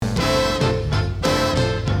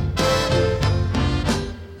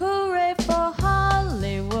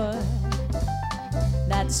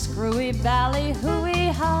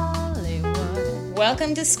ballyhooey Hollywood.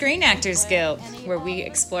 Welcome to Screen Actors Guild, where we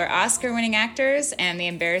explore Oscar-winning actors and the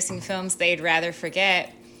embarrassing films they'd rather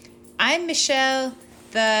forget. I'm Michelle,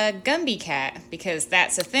 the Gumby cat, because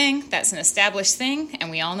that's a thing, that's an established thing,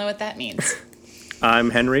 and we all know what that means.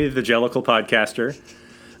 I'm Henry, the Jellicle podcaster.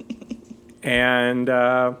 And,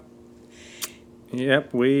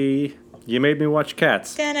 yep, you made me watch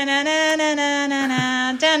Cats.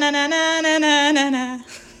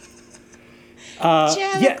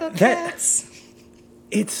 Jellicle Cats.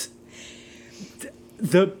 It's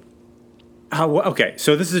okay,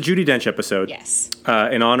 so this is a Judi Dench episode. Yes.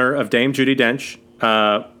 In honor of Dame Judi Dench,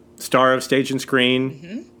 star of stage and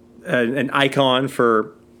screen, an icon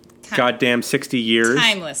for goddamn 60 years.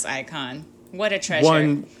 Timeless icon. What a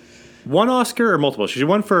treasure. One Oscar or multiple? She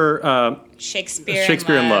won for Shakespeare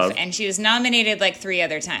in Love. And she was nominated like 3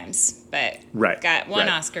 other times, but got one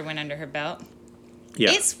Oscar win under her belt.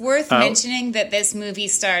 Yeah. It's worth mentioning that this movie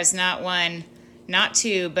stars not 1, not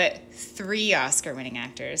 2, but 3 Oscar-winning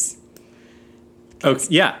actors. Oh,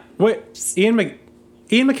 yeah. Wait, Ian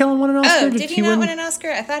McKellen won an Oscar? Oh, did he not win an Oscar?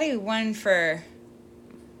 I thought he won for...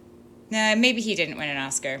 No, maybe he didn't win an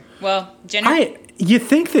Oscar. Well, you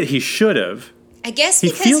think that he should have. I guess he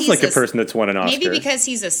because feels like a person that's won an Oscar. Maybe because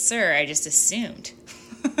he's a sir, I just assumed.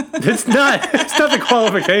 It's not the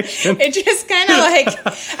qualification. It just kind of like,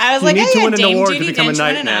 I was like, oh yeah, Dame Judi Dench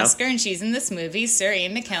won an now. Oscar and she's in this movie. Sir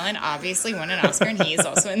Ian McKellen obviously won an Oscar and he is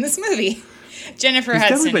also in this movie. Jennifer Hudson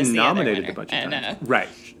definitely been is the nominated other a bunch winner. of times. Right.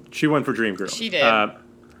 She won for Dreamgirls. She did.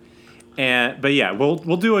 But yeah, we'll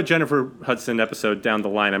do a Jennifer Hudson episode down the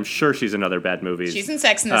line. I'm sure she's in other bad movies. She's in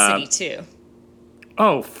Sex and the City too.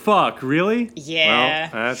 Oh, fuck, really? Yeah.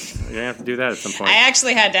 Well, you're going to have to do that at some point. I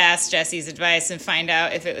actually had to ask Jesse's advice and find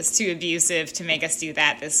out if it was too abusive to make us do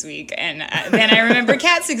that this week. And then I remember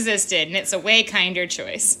Cats existed, and it's a way kinder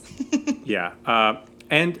choice. Yeah.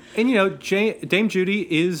 And you know, Dame Judi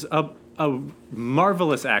is a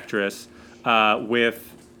marvelous actress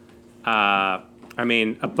with, a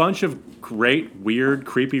bunch of great, weird,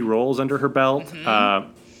 creepy roles under her belt.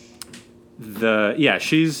 Mm-hmm.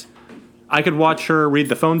 She's... I could watch her read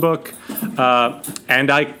the phone book, and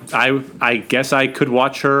I guess I could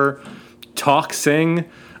watch her sing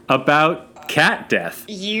about cat death.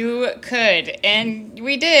 You could, and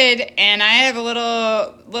we did, and I have a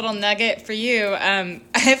little nugget for you.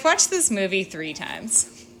 I've watched this movie 3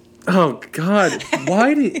 times. Oh, God.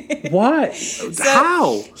 Why? So,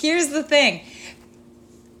 how? Here's the thing.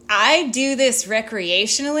 I do this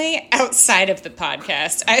recreationally outside of the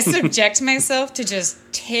podcast. I subject myself to just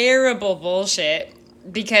terrible bullshit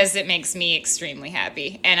because it makes me extremely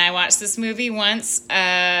happy. And I watched this movie once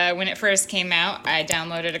when it first came out. I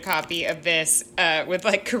downloaded a copy of this with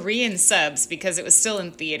like Korean subs because it was still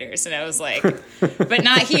in theaters. And I was like, but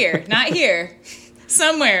not here, not here.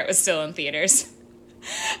 Somewhere it was still in theaters.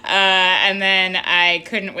 And then I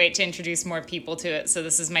couldn't wait to introduce more people to it. So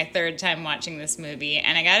this is my 3rd time watching this movie,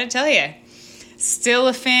 and I gotta tell you, still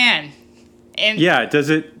a fan. And yeah, does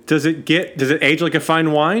it age like a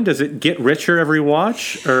fine wine? Does it get richer every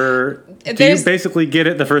watch, or do you basically get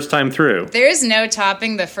it the first time through? There's no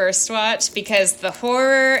topping the first watch because the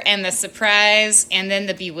horror and the surprise and then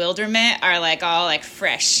the bewilderment are like all like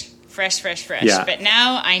fresh. Yeah. But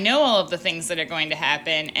now I know all of the things that are going to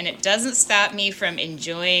happen, and it doesn't stop me from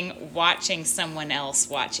enjoying watching someone else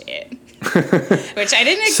watch it. Which I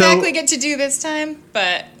didn't exactly get to do this time,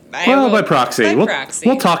 but by proxy.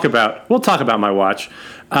 We'll talk about my watch.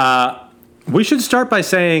 We should start by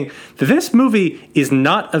saying that this movie is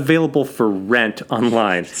not available for rent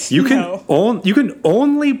online. You can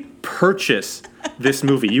only purchase this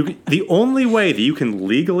movie. The only way that you can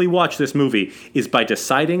legally watch this movie is by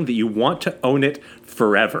deciding that you want to own it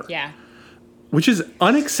forever. Yeah. Which is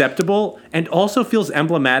unacceptable and also feels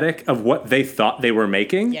emblematic of what they thought they were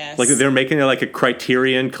making. Yes. Like they're making like a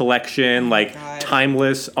Criterion collection,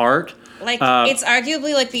 timeless art. Like it's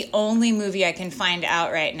arguably like the only movie I can find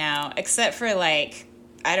out right now, except for like,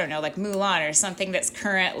 I don't know, like Mulan or something that's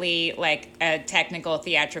currently like a technical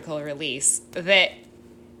theatrical release that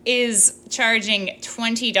is charging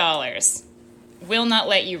 $20. Will not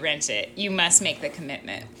let you rent it. You must make the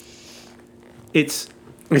commitment. It's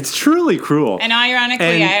truly cruel. And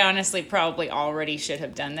ironically, I honestly probably already should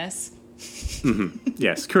have done this. Mm-hmm.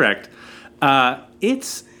 Yes, correct.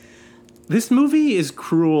 This movie is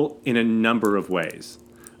cruel in a number of ways.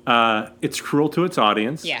 It's cruel to its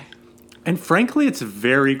audience. Yeah. And frankly, it's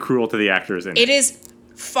very cruel to the actors in it. It is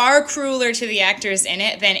far crueler to the actors in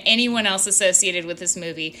it than anyone else associated with this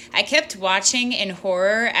movie. I kept watching in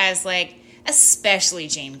horror as like, especially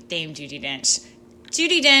Dame Judi Dench.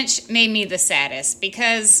 Judi Dench made me the saddest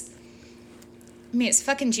because I mean, it's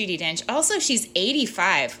fucking Judi Dench. Also, she's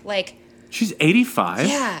 85. Like, she's 85?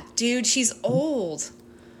 Yeah, dude, she's old.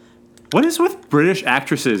 What is with British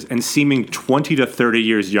actresses and seeming 20 to 30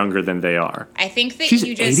 years younger than they are? I think that she's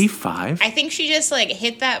 85? I think she just, like,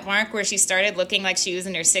 hit that mark where she started looking like she was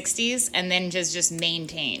in her 60s and then just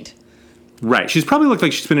maintained. Right. She's probably looked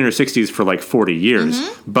like she's been in her 60s for, like, 40 years.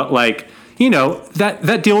 Mm-hmm. But, like, you know,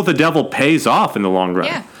 that deal with the devil pays off in the long run.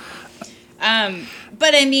 Yeah.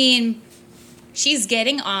 But, I mean, she's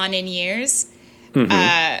getting on in years.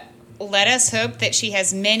 Mm-hmm. Let us hope that she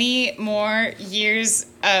has many more years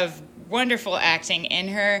of wonderful acting in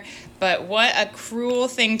her, but what a cruel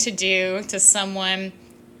thing to do to someone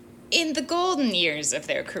in the golden years of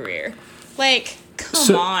their career. Like,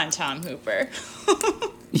 come on, Tom Hooper.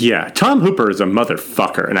 Yeah, Tom Hooper is a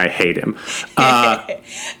motherfucker, and I hate him. Oh,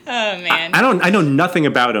 man. I know nothing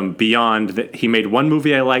about him beyond that he made one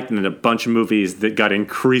movie I liked and then a bunch of movies that got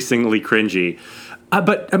increasingly cringy.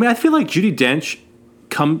 But, I mean, I feel like Judi Dench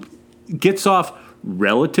gets off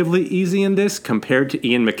relatively easy in this compared to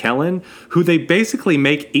Ian McKellen, who they basically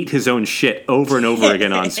make eat his own shit over and over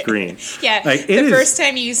again on screen. Yeah, like, the first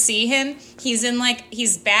time you see him,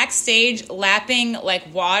 he's backstage lapping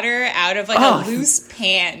like water out of like a loose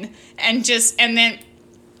pan and just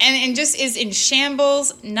is in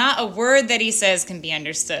shambles. Not a word that he says can be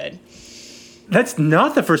understood. That's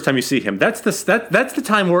not the first time you see him. That's the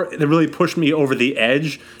time where they really pushed me over the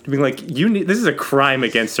edge to being like, this is a crime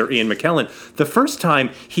against Sir Ian McKellen. The first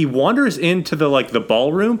time he wanders into the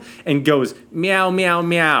ballroom and goes meow meow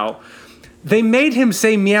meow. They made him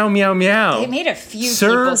say meow meow meow. They made a few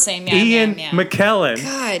people say meow Ian meow meow. McKellen.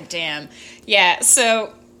 God damn. Yeah.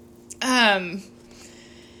 So, the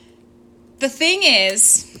thing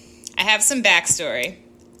is, I have some backstory.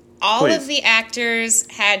 All of the actors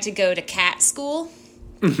had to go to cat school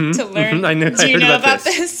to learn. Do you know about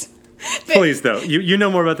this? Please, though. You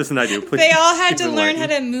know more about this than I do. Please, they all had to learn how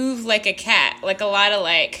to move like a cat, like a lot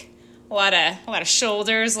of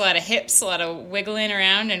shoulders, a lot of hips, a lot of wiggling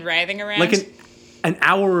around and writhing around. Like an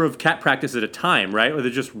hour of cat practice at a time, right? Where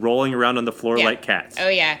they're just rolling around on the floor like cats. Oh,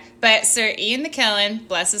 yeah. But Sir Ian McKellen,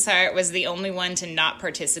 bless his heart, was the only one to not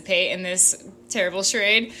participate in this terrible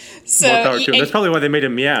charade. So more power to him. That's probably why they made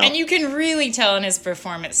him meow. And you can really tell in his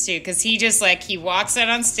performance, too, because he just, he walks out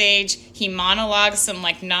on stage, he monologues some,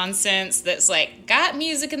 nonsense that's, got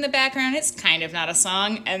music in the background. It's kind of not a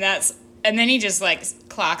song, and then he just,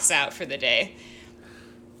 clocks out for the day.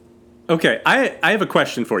 Okay, I have a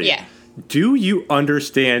question for you. Yeah. Do you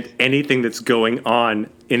understand anything that's going on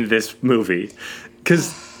in this movie?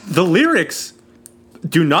 Because the lyrics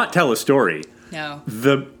do not tell a story. No.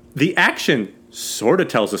 The action sort of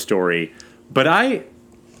tells a story, but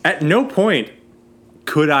at no point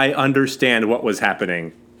could I understand what was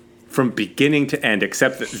happening from beginning to end,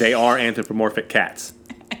 except that they are anthropomorphic cats.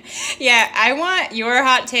 Yeah, I want your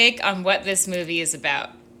hot take on what this movie is about.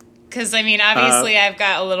 Because, obviously I've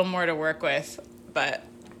got a little more to work with, but...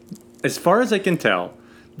 As far as I can tell,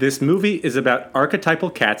 this movie is about archetypal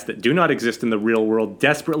cats that do not exist in the real world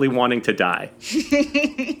desperately wanting to die.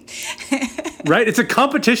 Right? It's a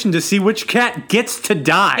competition to see which cat gets to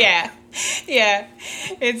die. Yeah. Yeah.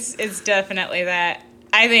 It's definitely that.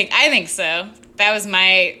 I think so. That was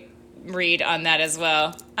my read on that as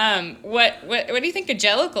well. What do you think a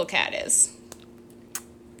Jellicle cat is?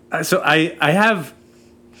 So I have...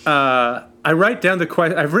 I write down the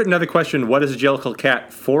question. I've written down the question, what is a Jellicle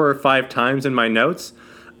cat, 4 or 5 times in my notes.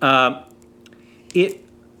 The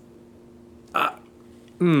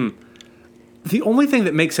only thing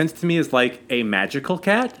that makes sense to me is a magical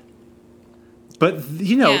cat. But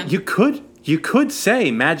you could say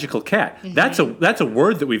magical cat. Mm-hmm. That's a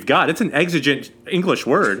word that we've got. It's an exigent English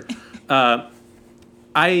word. I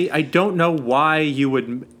don't know why you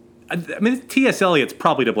would. T.S. Eliot's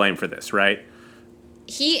probably to blame for this, right?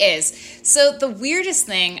 He is. So the weirdest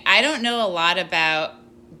thing, I don't know a lot about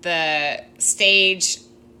the stage,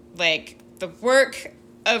 the work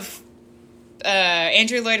of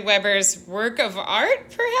Andrew Lloyd Webber's work of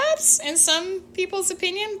art, perhaps, in some people's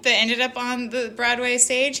opinion, that ended up on the Broadway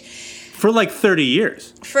stage. For 30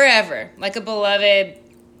 years. Forever. A beloved,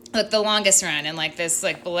 the longest run, and this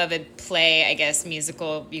beloved play, I guess,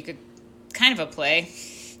 musical, you could, kind of a play.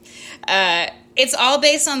 It's all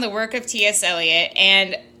based on the work of T.S. Eliot,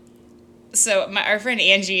 and so our friend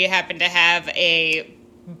Angie happened to have a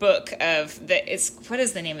book of what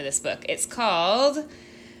is the name of this book? It's called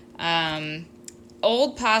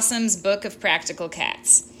Old Possum's Book of Practical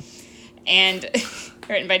Cats, and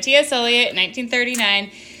written by T.S. Eliot in 1939.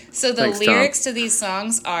 So the lyrics to these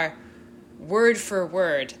songs are word for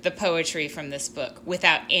word the poetry from this book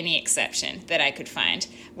without any exception that I could find.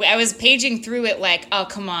 I was paging through it like, oh,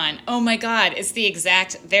 come on. Oh, my God. It's the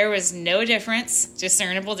exact. There was no difference,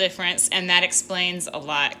 discernible difference. And that explains a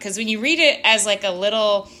lot. Because when you read it as like a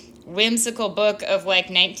little whimsical book of like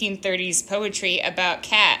 1930s poetry about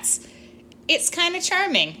cats, it's kind of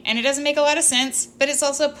charming. And it doesn't make a lot of sense. But it's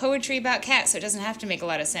also poetry about cats, so it doesn't have to make a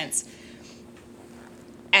lot of sense.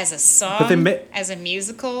 As a song, as a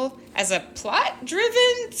musical, as a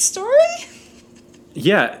plot-driven story?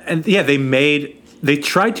 Yeah, and yeah, they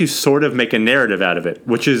tried to sort of make a narrative out of it,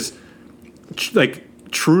 which is, like,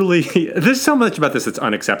 truly, there's so much about this that's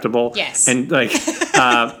unacceptable. Yes. And, like,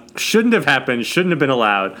 shouldn't have happened, shouldn't have been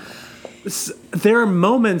allowed. There are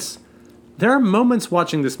moments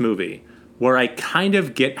watching this movie where I kind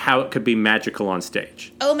of get how it could be magical on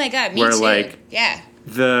stage. Oh my God, me where, too. Like, yeah.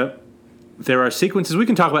 There are sequences, we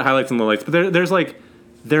can talk about highlights and lowlights, but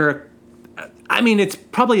it's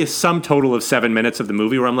probably a sum total of 7 minutes of the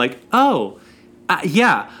movie where I'm like,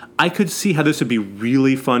 yeah, I could see how this would be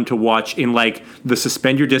really fun to watch in like the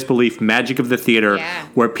suspend your disbelief magic of the theater,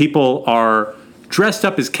 where people are dressed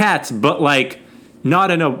up as cats, but like not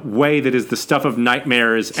in a way that is the stuff of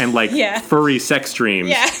nightmares and like furry sex dreams.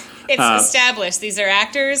 Yeah, it's established. These are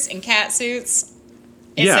actors in cat suits.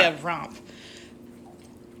 It's a romp.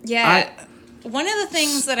 Yeah. One of the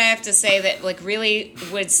things that I have to say that like really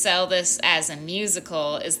would sell this as a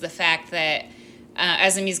musical is the fact that,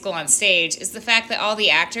 as a musical on stage, is the fact that all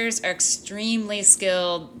the actors are extremely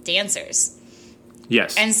skilled dancers.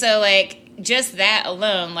 Yes. And so like just that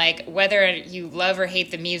alone, like whether you love or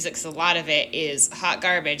hate the music, 'cause a lot of it is hot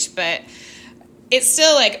garbage, but it's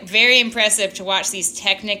still like very impressive to watch these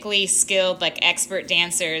technically skilled like expert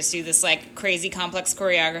dancers do this like crazy complex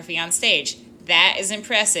choreography on stage. That is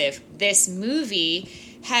impressive. This movie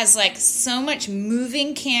has like so much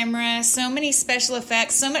moving camera, so many special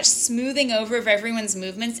effects, so much smoothing over of everyone's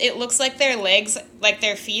movements. It looks like their legs, like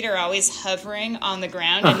their feet are always hovering on the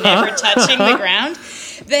ground and never touching the ground.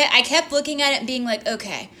 That I kept looking at it and being like,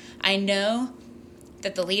 okay, I know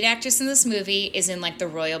that the lead actress in this movie is in like the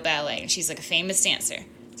Royal Ballet and she's like a famous dancer.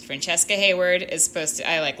 Francesca Hayward is supposed to,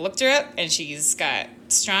 I like looked her up and she's got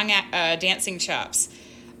strong dancing chops.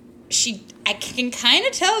 I can kind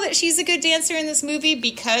of tell that she's a good dancer in this movie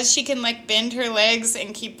because she can like bend her legs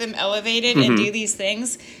and keep them elevated and do these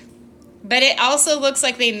things. But it also looks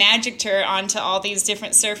like they magicked her onto all these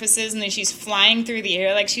different surfaces and then she's flying through the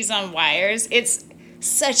air like she's on wires. It's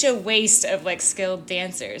such a waste of like skilled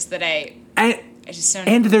dancers that I just don't.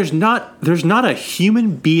 And there's not a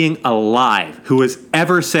human being alive who has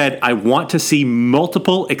ever said, I want to see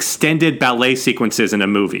multiple extended ballet sequences in a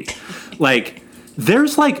movie. Like,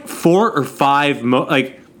 there's like 4 or 5,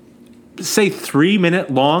 say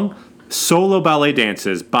 3-minute long solo ballet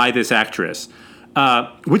dances by this actress,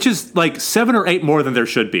 which is like 7 or 8 more than there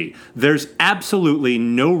should be. There's absolutely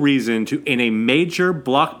no reason to, in a major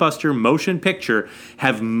blockbuster motion picture,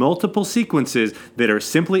 have multiple sequences that are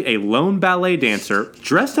simply a lone ballet dancer,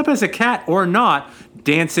 dressed up as a cat or not,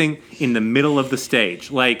 dancing in the middle of the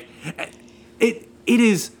stage. Like, it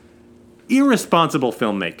is irresponsible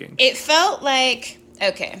filmmaking. It felt like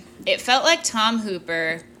Tom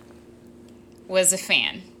Hooper was a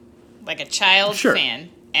fan, like a child fan.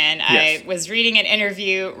 And yes. I was reading an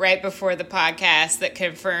interview right before the podcast that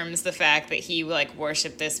confirms the fact that he like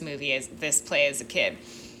worshipped this play as a kid.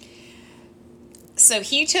 So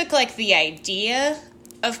he took like the idea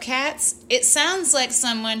of cats. It sounds like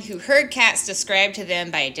someone who heard cats described to them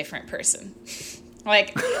by a different person.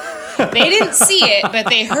 Like, they didn't see it, but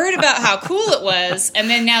they heard about how cool it was, and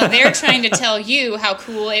then now they're trying to tell you how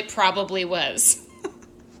cool it probably was.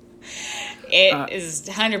 It is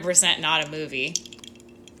 100% not a movie.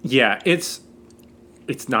 Yeah, it's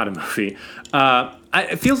not a movie.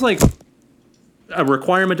 It feels like a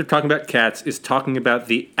requirement of talking about cats is talking about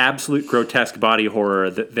the absolute grotesque body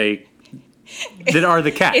horror that are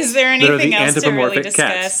the cats. Is there anything else to really discuss?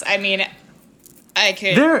 Cats. I mean, I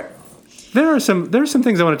could... There are some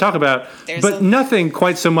things I want to talk about, but nothing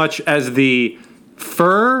quite so much as the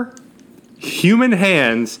fur, human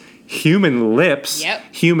hands, human lips,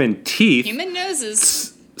 human teeth, human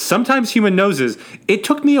noses. Sometimes human noses. It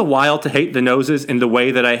took me a while to hate the noses in the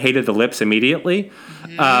way that I hated the lips immediately.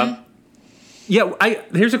 Mm-hmm.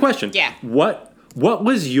 Here's a question. Yeah. What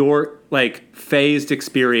was your like phased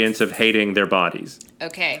experience of hating their bodies?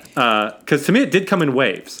 Okay. Because to me it did come in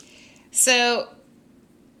waves. So,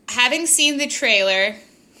 having seen the trailer,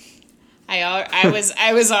 I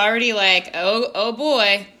was already like, oh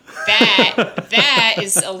boy, that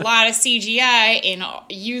is a lot of CGI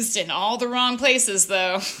used in all the wrong places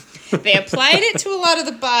though. They applied it to a lot of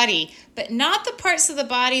the body, but not the parts of the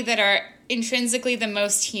body that are intrinsically the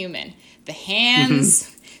most human. The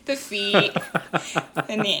hands, the feet,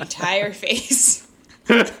 and the entire face.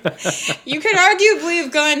 You could arguably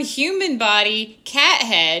have gone human body, cat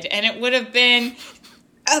head, and it would have been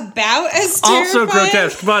about as terrifying. Also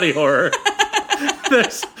grotesque body horror.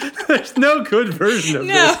 There's no good version of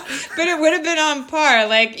this. No, but it would have been on par.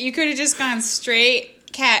 Like, you could have just gone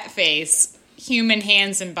straight cat face, human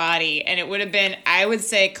hands and body, and it would have been, I would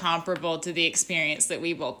say, comparable to the experience that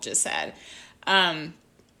we both just had.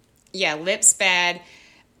 Yeah, lips bad.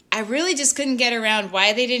 I really just couldn't get around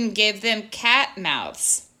why they didn't give them cat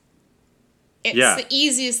mouths. It's the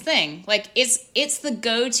easiest thing. Like, it's the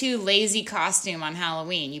go-to lazy costume on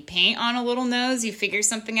Halloween. You paint on a little nose, you figure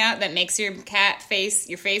something out that makes your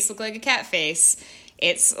face look like a cat face.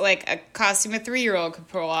 It's like a costume a 3-year-old could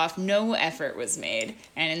pull off. No effort was made.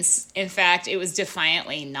 And in fact, it was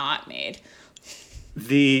defiantly not made.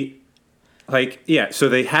 So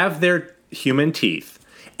they have their human teeth.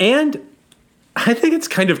 And I think it's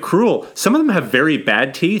kind of cruel. Some of them have very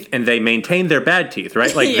bad teeth, and they maintain their bad teeth,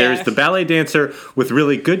 right? Like, there's the ballet dancer with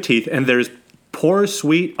really good teeth, and there's poor,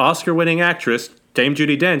 sweet, Oscar-winning actress, Dame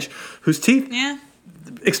Judi Dench, whose teeth,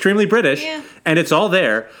 extremely British, and it's all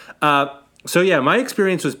there. My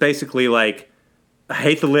experience was basically like, I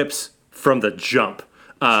hate the lips from the jump.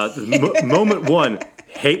 Moment one,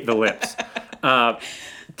 hate the lips.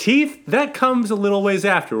 Teeth, that comes a little ways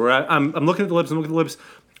after, where I'm looking at the lips,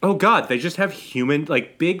 oh God, they just have human,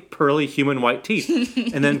 like big, pearly, human white teeth.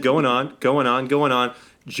 And then going on.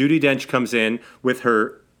 Judi Dench comes in with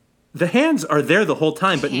the hands are there the whole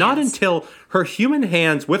time, but not until her human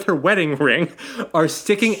hands with her wedding ring are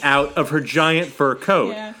sticking out of her giant fur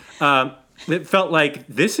coat. Yeah. It felt like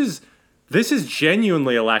this is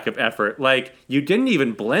genuinely a lack of effort. Like, you didn't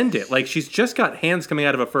even blend it. Like, she's just got hands coming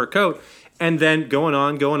out of a fur coat. And then going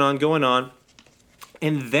on.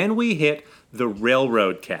 And then we hit the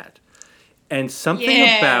railroad cat. And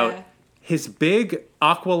something about his big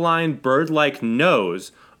aquiline bird-like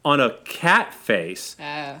nose on a cat face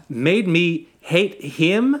made me hate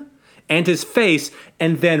him and his face,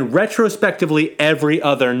 and then retrospectively every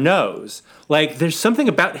other nose. Like, there's something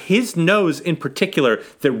about his nose in particular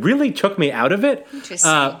that really took me out of it.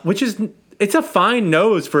 Interesting. It's a fine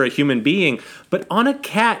nose for a human being, but on a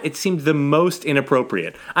cat, it seemed the most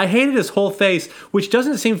inappropriate. I hated his whole face, which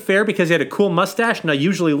doesn't seem fair because he had a cool mustache, and I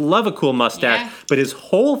usually love a cool mustache, but his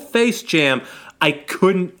whole face jam, I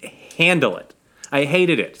couldn't handle it. I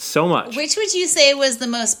hated it so much. Which would you say was the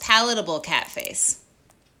most palatable cat face?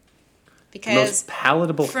 Because most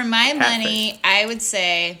palatable for my money, I would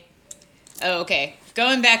say,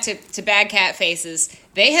 going back to bad cat faces,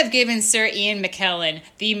 they have given Sir Ian McKellen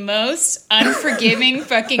the most unforgiving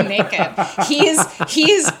fucking makeup. He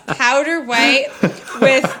is powder white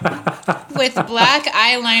with black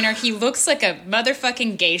eyeliner. He looks like a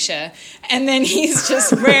motherfucking geisha, and then he's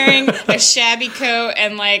just wearing a shabby coat,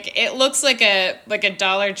 and like it looks like a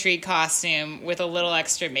Dollar Tree costume with a little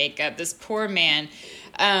extra makeup. This poor man.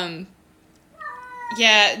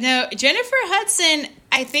 Jennifer Hudson,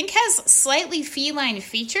 I think, has slightly feline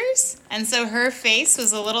features, and so her face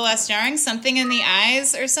was a little less jarring. Something in the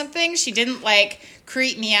eyes or something. She didn't,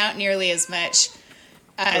 creep me out nearly as much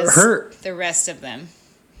as the rest of them.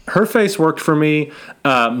 Her face worked for me.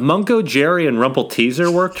 Mungo Jerry and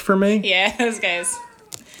Rumpelteazer worked for me. Yeah, those guys.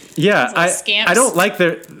 Yeah, I don't like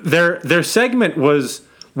their segment was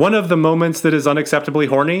one of the moments that is unacceptably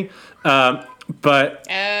horny. But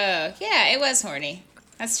it was horny.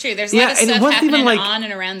 That's true. There's a lot of stuff happening on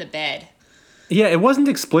and around the bed. Yeah, it wasn't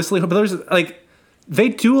explicitly, but there's they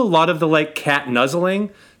do a lot of the cat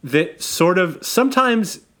nuzzling that sort of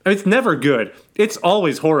sometimes it's never good. It's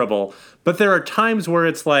always horrible, but there are times where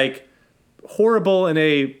it's horrible in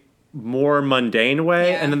a more mundane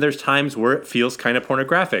way, and then there's times where it feels kind of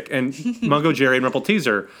pornographic. And Mungo Jerry and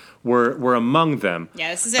Rumpelteazer were among them.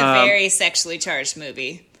 Yeah, this is a very sexually charged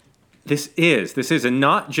movie. This is, and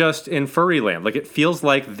not just in Furryland. It feels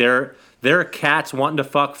like they're cats wanting to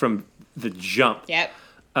fuck from the jump. Yep.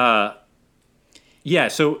 So,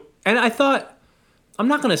 and I thought, I'm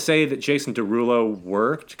not going to say that Jason Derulo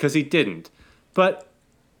worked, because he didn't, but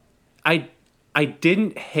I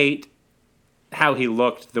didn't hate how he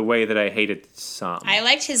looked the way that I hated some. I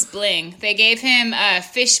liked his bling. They gave him a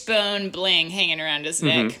fishbone bling hanging around his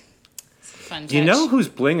neck. It's a fun touch. You know whose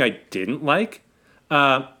bling I didn't like?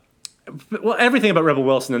 Well, everything about Rebel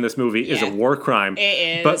Wilson in this movie is a war crime. It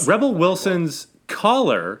is. But Rebel Wilson's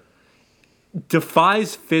collar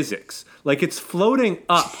defies physics. It's floating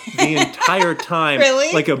up the entire time.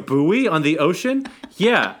 Really? Like a buoy on the ocean.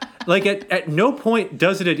 Yeah. Like at no point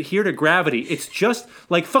does it adhere to gravity. It's just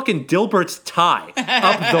like fucking Dilbert's tie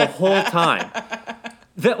up the whole time.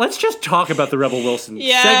 Let's just talk about the Rebel Wilson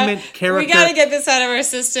segment character. We got to get this out of our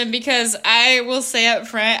system because I will say up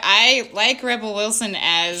front, I like Rebel Wilson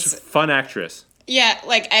as... She's a fun actress. Yeah,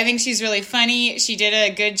 like, I think she's really funny. She did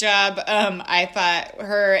a good job. I thought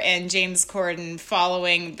her and James Corden,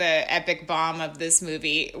 following the epic bomb of this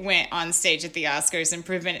movie, went on stage at the Oscars and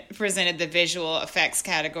presented the visual effects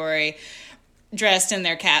category dressed in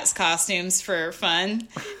their Cats costumes for fun.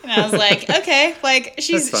 And I was like, okay, like,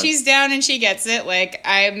 she's down and she gets it. Like,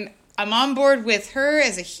 I'm on board with her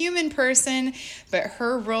as a human person, but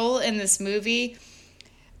her role in this movie...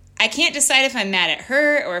 I can't decide if I'm mad at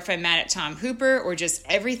her or if I'm mad at Tom Hooper or just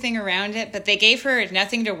everything around it, but they gave her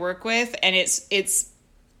nothing to work with, and it's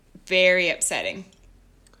very upsetting.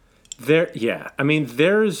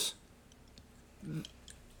 There's...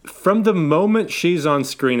 From the moment she's on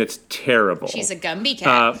screen, it's terrible. She's a Gumby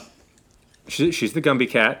cat. She's the Gumby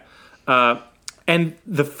cat. And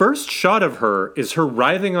the first shot of her is her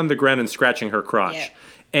writhing on the ground and scratching her crotch. Yep.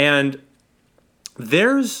 And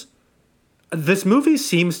this movie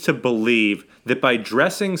seems to believe that by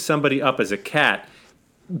dressing somebody up as a cat,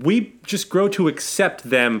 we just grow to accept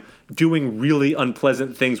them doing really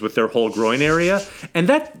unpleasant things with their whole groin area. And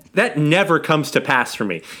that never comes to pass for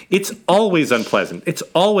me. It's always unpleasant. It's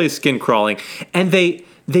always skin crawling. And they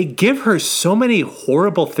give her so many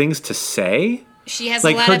horrible things to say. She has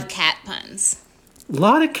a lot of cat puns. A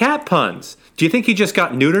lot of cat puns. Do you think he just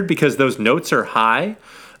got neutered because those notes are high?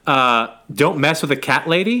 Don't mess with a cat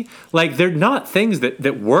lady. Like, they're not things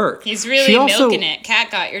that work. He's really milking it. Cat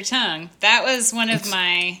got your tongue. That was one of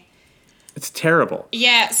my... It's terrible.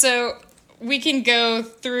 Yeah, so we can go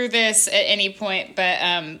through this at any point, but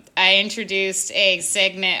I introduced a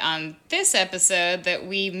segment on this episode that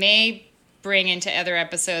we may bring into other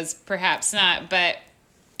episodes, perhaps not, but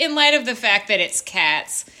in light of the fact that it's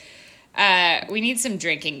cats, we need some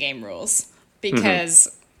drinking game rules,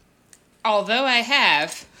 because although I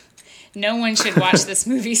have... No one should watch this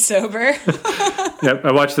movie sober. Yep,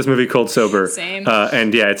 I watched this movie cold sober. Same.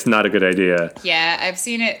 And yeah, it's not a good idea. Yeah, I've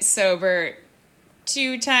seen it sober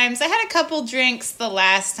 2 times. I had a couple drinks the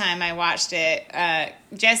last time I watched it.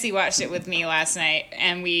 Jesse watched it with me last night,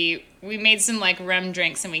 and we made some like rum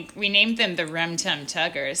drinks, and we named them the Rum Tum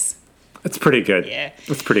Tuggers. It's pretty good. Yeah.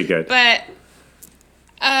 It's pretty good. But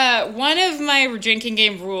one of my drinking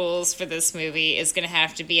game rules for this movie is going to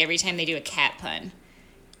have to be every time they do a cat pun.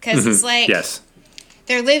 Because it's like,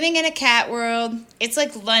 they're living in a cat world. It's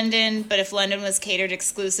like London, but if London was catered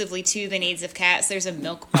exclusively to the needs of cats, there's a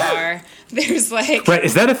milk bar. There's like... Right,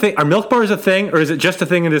 is that a thing? Are milk bars a thing? Or is it just a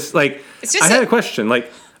thing in this, like... I had a question.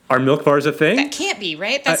 Like, are milk bars a thing? That can't be,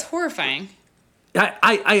 right? That's horrifying.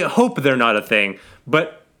 I hope they're not a thing.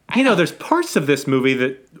 But, you know, there's parts of this movie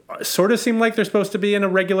that sort of seem like they're supposed to be in a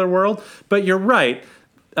regular world. But you're right.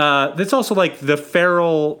 That's also like the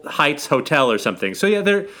Feral Heights Hotel or something. So yeah,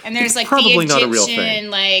 there's like probably the Egyptian, not a real thing.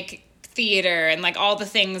 Like theater and like all the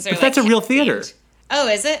things are. But that's a real theater. Oh,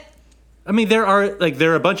 is it? I mean, there are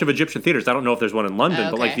a bunch of Egyptian theaters. I don't know if there's one in London,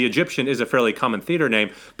 but like the Egyptian is a fairly common theater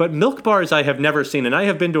name. But milk bars I have never seen, and I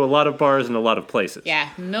have been to a lot of bars in a lot of places. Yeah,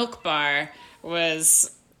 Milk Bar was.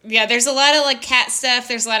 Yeah, there's a lot of like cat stuff.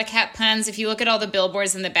 There's a lot of cat puns. If you look at all the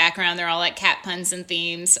billboards in the background, they're all like cat puns and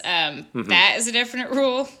themes. That is a definite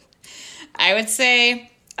rule. I would say,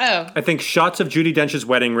 I think shots of Judi Dench's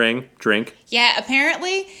wedding ring, drink. Yeah,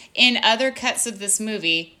 apparently in other cuts of this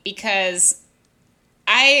movie, because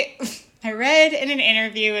I read in an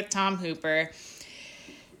interview with Tom Hooper,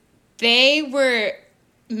 they were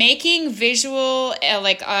making visual,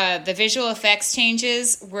 the visual effects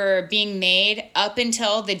changes were being made up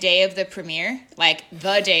until the day of the premiere, like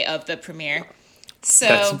the day of the premiere. So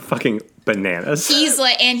that's fucking bananas.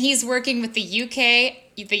 He's working with the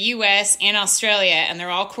UK, the US, and Australia, and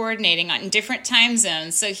they're all coordinating on different time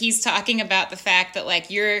zones. So he's talking about the fact that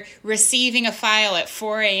like you're receiving a file at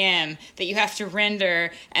 4 a.m. that you have to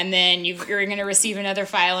render, and then you're going to receive another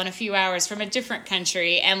file in a few hours from a different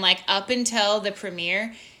country. And like up until the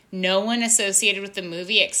premiere, no one associated with the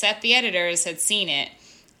movie except the editors had seen it.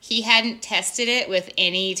 He hadn't tested it with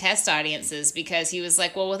any test audiences because he was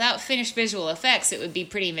like, well, without finished visual effects, it would be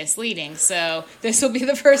pretty misleading. So this will be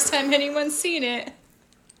the first time anyone's seen it.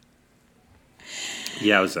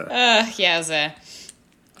 Yowza. Yowza.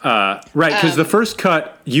 Right, because the first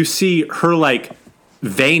cut, you see her, like,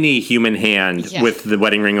 veiny human hand with the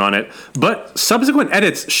wedding ring on it. But subsequent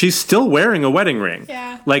edits, she's still wearing a wedding ring.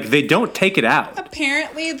 Yeah. Like, they don't take it out.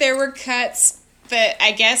 Apparently, there were cuts that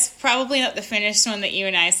I guess probably not the finished one that you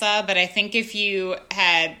and I saw, but I think if you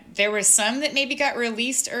had There were some that maybe got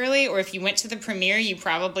released early, or if you went to the premiere, you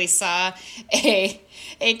probably saw a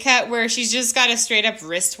cut where she's just got a straight up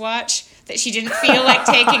wristwatch that she didn't feel like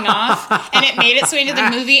taking off, and it made its way into the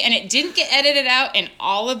movie, and it didn't get edited out in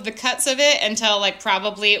all of the cuts of it until like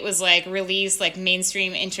probably it was like released like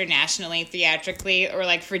mainstream internationally, theatrically, or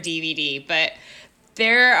like for DVD. But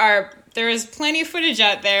there is plenty of footage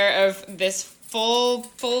out there of this full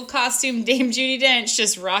costume Dame Judi Dench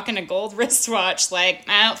just rocking a gold wristwatch. Like,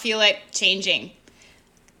 I don't feel like changing.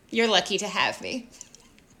 You're lucky to have me.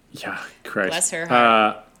 Yeah, Christ. Bless her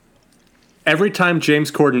heart. Every time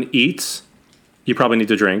James Corden eats, you probably need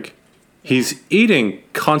to drink. Yeah. He's eating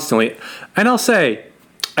constantly. And I'll say,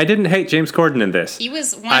 I didn't hate James Corden in this. He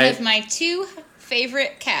was one of my 2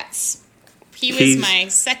 favorite cats. He was my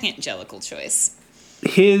second Jellicle choice.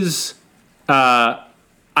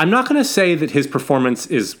 I'm not going to say that his performance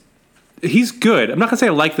is... He's good. I'm not going to say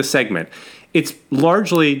I like the segment. It's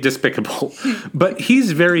largely despicable. But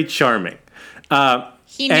he's very charming.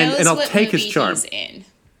 He knows and I'll what take movie his charm. he's in.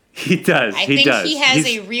 He does. I think he has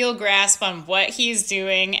a real grasp on what he's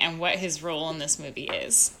doing and what his role in this movie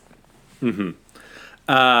is. Mm-hmm.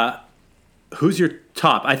 Who's your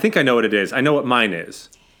top? I think I know what it is. I know what mine is.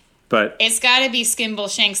 But it's got to be Skimble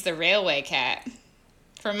Shanks the Railway Cat.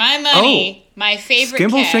 For my money, my favorite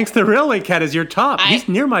Skimble cat. Shanks the Railway Cat is your top. He's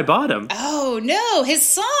near my bottom. Oh, no. His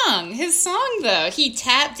song, though. He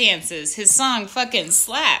tap dances. His song fucking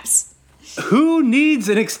slaps. Who needs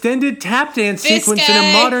an extended tap dance sequence in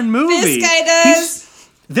a modern movie? This guy does.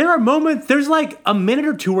 There are moments, there's like a minute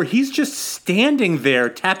or two where he's just standing there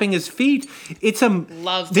tapping his feet.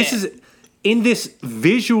 This is in this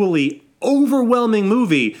visually overwhelming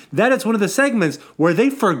movie. That is one of the segments where they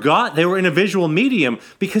forgot they were in a visual medium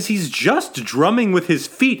because he's just drumming with his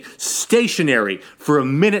feet stationary for a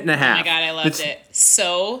minute and a half. Oh my God, I loved it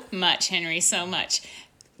so much, Henry, so much.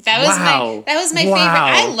 That was my favorite.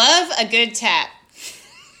 I love a good tap.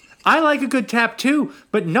 I like a good tap too,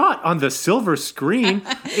 but not on the silver screen.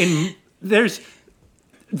 There's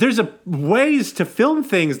ways to film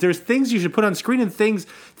things. There's things you should put on screen and things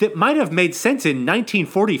that might have made sense in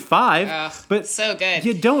 1945. But so good.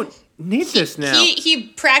 You don't need this now. He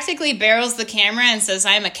practically barrels the camera and says,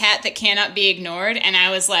 "I'm a cat that cannot be ignored," and I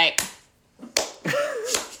was like,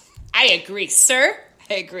 "I agree, sir.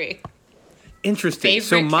 I agree." Interesting.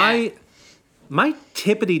 So my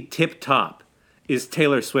tippity tip top is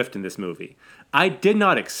Taylor Swift in this movie. I did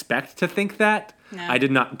not expect to think that. No. I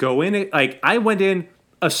did not go in it. Like, I went in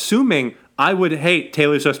assuming I would hate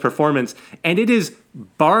Taylor Swift's performance, and it is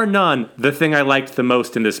bar none the thing I liked the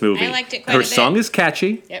most in this movie. I liked it quite a bit. Her song is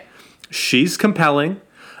catchy. Yep. She's compelling.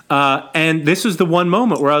 And this was the one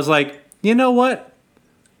moment where I was like, you know what?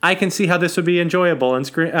 I can see how this would be enjoyable on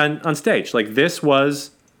stage. Like,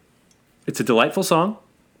 it's a delightful song.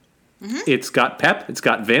 Mm-hmm. It's got pep. It's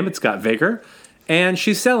got vim. It's got vigor. And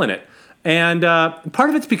she's selling it. And part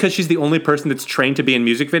of it's because she's the only person that's trained to be in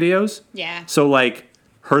music videos. Yeah. So, like,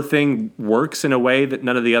 her thing works in a way that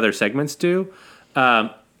none of the other segments do.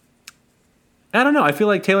 I don't know. I feel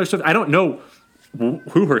like Taylor Swift, I don't know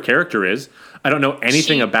who her character is. I don't know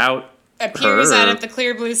anything about her. Appears out of the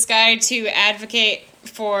clear blue sky to advocate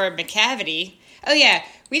for McCavity. Oh, yeah.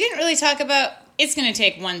 We didn't really talk about... It's going to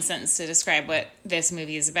take one sentence to describe what this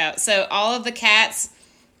movie is about. So all of the cats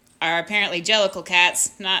are apparently Jellicle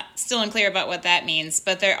cats. Not still unclear about what that means,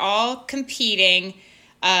 but they're all competing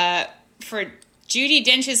for Judi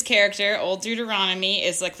Dench's character. Old Deuteronomy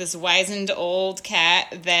is like this wizened old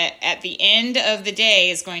cat that at the end of the day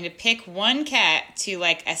is going to pick one cat to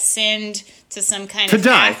like ascend to some kind of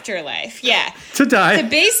afterlife. Yeah. To die. To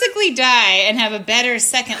basically die and have a better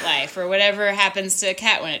second life or whatever happens to a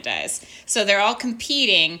cat when it dies. So they're all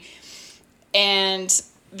competing and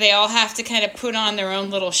they all have to kind of put on their own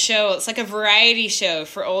little show. It's like a variety show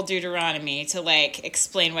for Old Deuteronomy to like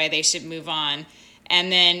explain why they should move on.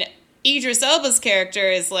 And then Idris Elba's character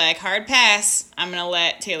is like, hard pass. I'm going to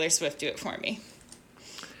let Taylor Swift do it for me.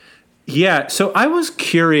 Yeah. So I was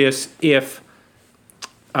curious if...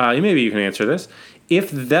 maybe you can answer this. If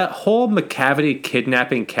that whole McCavity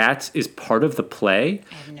kidnapping cats is part of the play,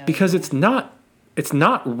 because it's not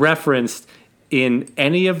referenced in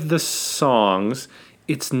any of the songs.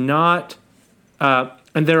 It's not, and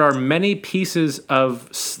there are many pieces of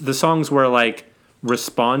the songs where like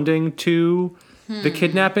responding to the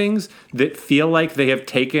kidnappings that feel like they have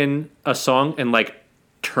taken a song and like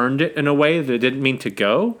turned it in a way that it didn't mean to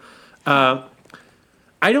go.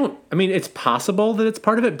 I mean, it's possible that it's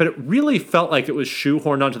part of it, but it really felt like it was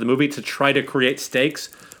shoehorned onto the movie to try to create stakes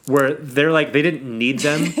where they're like, they didn't need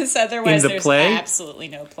them otherwise in the there's play. Absolutely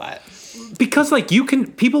no plot. Because, like,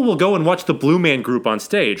 people will go and watch the Blue Man Group on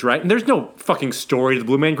stage, right? And there's no fucking story to the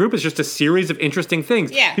Blue Man Group. It's just a series of interesting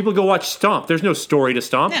things. Yeah. People go watch Stomp. There's no story to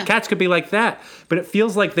Stomp. No. Cats could be like that. But it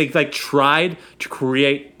feels like they, like, tried to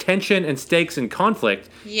create tension and stakes and conflict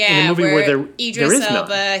in a movie where there is Elba,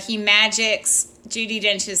 none. he magics Judi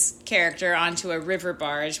Dench's character onto a river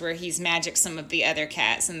barge where he's magicked some of the other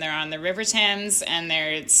cats, and they're on the River Thames, and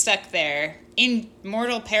they're stuck there in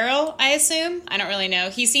mortal peril, I assume. I don't really know.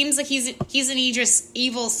 He seems like he's an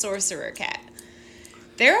evil sorcerer cat.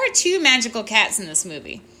 There are 2 magical cats in this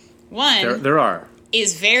movie. One There are.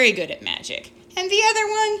 is very good at magic, and the other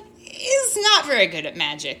one is not very good at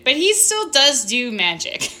magic, but he still does do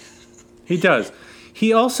magic. He does.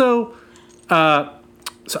 He also...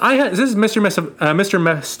 this is Mr.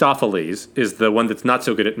 Mephistofeles is the one that's not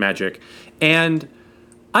so good at magic. And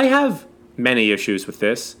I have many issues with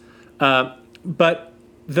this. But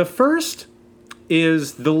the first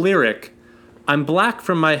is the lyric, "I'm black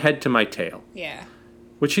from my head to my tail," Yeah.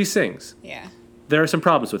 which he sings. Yeah. There are some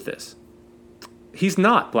problems with this. He's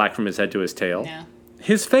not black from his head to his tail. No.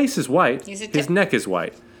 His face is white. His neck is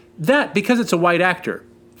white. That, because it's a white actor,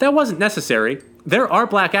 that wasn't necessary. There are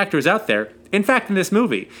black actors out there. In fact, in this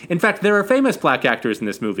movie. In fact, there are famous black actors in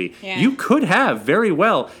this movie. Yeah. You could have very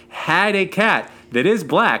well had a cat that is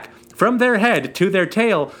black from their head to their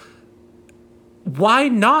tail. Why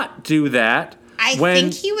not do that? I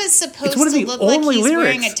think he was supposed to look like he's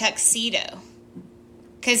wearing a tuxedo.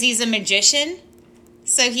 Because he's a magician.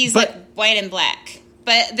 So he's like white and black.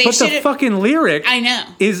 But they should. But the fucking lyric I know.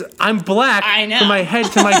 is, "I'm black from my head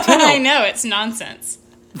to my tail." I know, it's nonsense.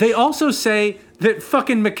 They also say that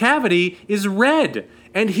fucking McCavity is red,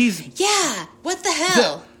 and he's... Yeah, what the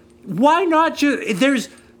hell? Why not just...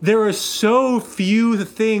 There are so few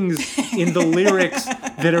things in the lyrics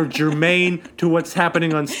that are germane to what's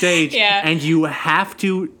happening on stage, and you have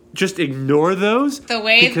to just ignore those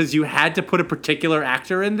because you had to put a particular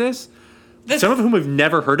actor in this. Some of whom we've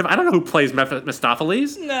never heard of. I don't know who plays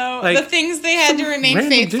Mephistopheles. No, the things they had to remain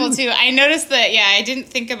faithful to. I noticed that. Yeah, I didn't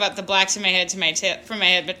think about the black to my head to my tail, from my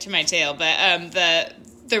head to my tail. But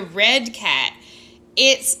the red cat,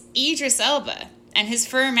 it's Idris Elba, and his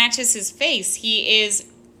fur matches his face. He is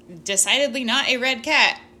decidedly not a red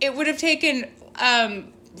cat. It would have taken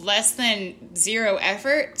less than 0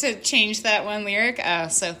 effort to change that one lyric. Oh,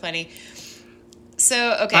 so funny.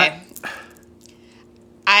 So okay.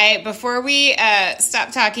 Before we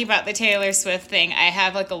stop talking about the Taylor Swift thing, I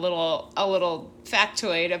have like a little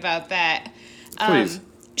factoid about that. Please.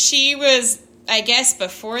 She was, I guess,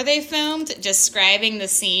 before they filmed, describing the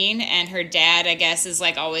scene, and her dad, I guess, is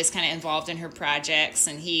like always kind of involved in her projects,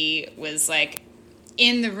 and he was like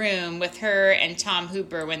in the room with her and Tom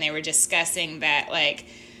Hooper when they were discussing that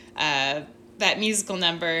that musical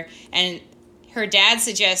number, and her dad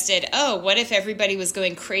suggested, "Oh, what if everybody was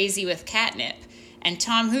going crazy with catnip?" And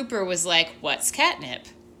Tom Hooper was like, "What's catnip?"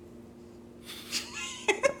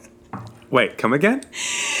 Wait, come again?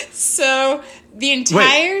 So the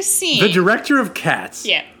entire scene... The director of Cats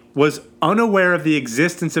was unaware of the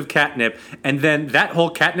existence of catnip, and then that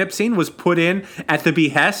whole catnip scene was put in at the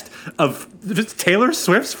behest of Taylor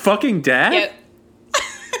Swift's fucking dad? Yep.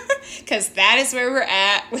 Because that is where we're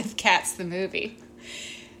at with Cats the movie.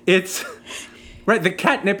 It's... Right, the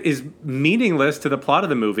catnip is meaningless to the plot of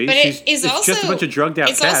the movie. But it's also just a bunch of drugged out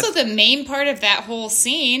cats. It's also the main part of that whole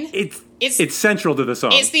scene. It's central to the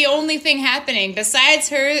song. It's the only thing happening besides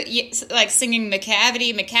her like singing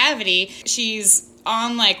McCavity. She's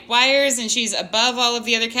on like wires and she's above all of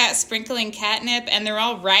the other cats sprinkling catnip, and they're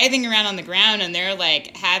all writhing around on the ground, and they're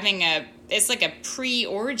like having it's like a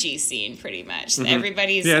pre-orgy scene pretty much. Mm-hmm.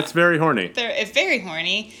 Everybody's it's very horny. It's very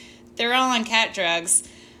horny. They're all on cat drugs.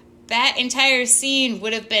 That entire scene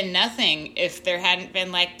would have been nothing if there hadn't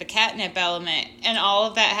been, like, the catnip element. And all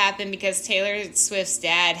of that happened because Taylor Swift's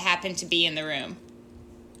dad happened to be in the room.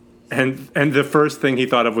 And the first thing he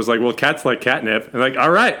thought of was, like, well, cats like catnip. And, like,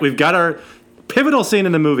 all right, we've got our pivotal scene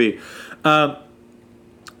in the movie.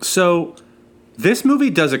 So this movie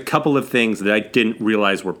does a couple of things that I didn't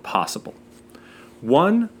realize were possible.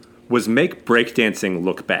 One was make breakdancing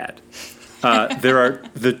look bad. There are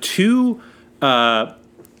the 2...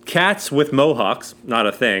 cats with mohawks, not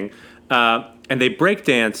a thing, and they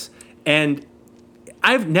breakdance, and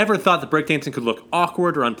I've never thought that breakdancing could look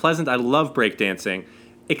awkward or unpleasant. I love breakdancing,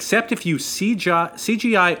 except if you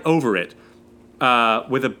CGI over it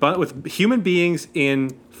with human beings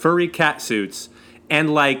in furry cat suits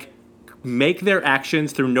and like make their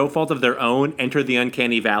actions through no fault of their own enter the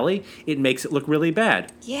uncanny valley, it makes it look really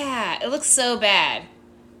bad. Yeah, it looks so bad.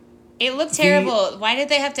 It looked terrible. Why did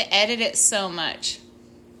they have to edit it so much?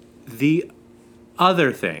 The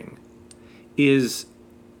other thing is,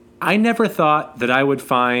 I never thought that I would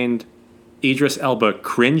find Idris Elba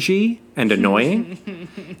cringy and annoying.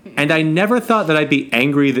 And I never thought that I'd be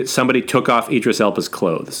angry that somebody took off Idris Elba's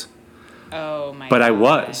clothes. Oh my god. But I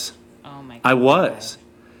was. Oh my god. I was.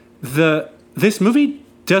 This movie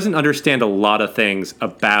doesn't understand a lot of things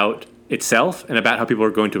about itself and about how people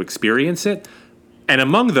are going to experience it. And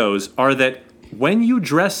among those are that when you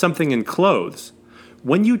dress something in clothes,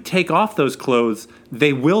 when you take off those clothes,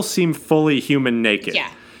 they will seem fully human naked.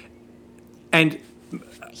 Yeah. And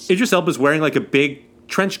Idris Elba's wearing like a big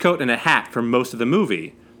trench coat and a hat for most of the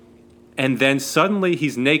movie. And then suddenly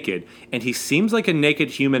he's naked, and he seems like a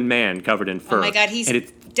naked human man covered in fur. Oh my god, he's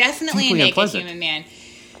definitely a naked human man.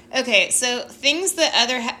 Okay, so things that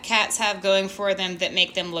other cats have going for them that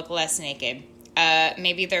make them look less naked.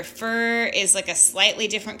 Maybe their fur is like a slightly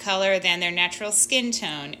different color than their natural skin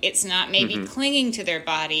tone. It's not maybe clinging to their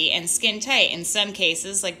body and skin tight in some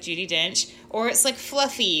cases, like Judi Dench, or it's like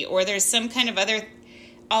fluffy, or there's some kind of other...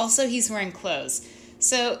 Also, he's wearing clothes.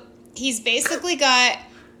 So he's basically got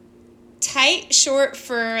tight, short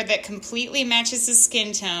fur that completely matches his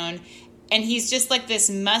skin tone, and he's just like this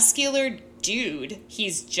muscular dude.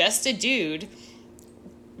 He's just a dude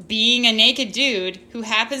being a naked dude who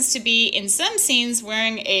happens to be in some scenes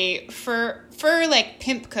wearing a fur like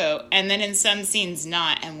pimp coat, and then in some scenes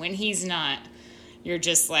not. And when he's not, you're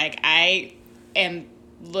just like, I am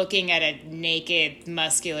looking at a naked,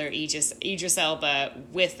 muscular Idris Elba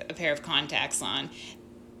with a pair of contacts on,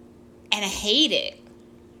 and I hate it.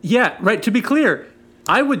 Yeah, right. To be clear,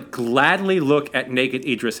 I would gladly look at naked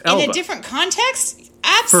Idris Elba in a different context.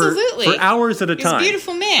 Absolutely. For hours at a time. He's a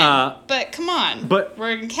beautiful man. But come on. But we're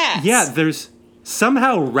in cats. Yeah, there's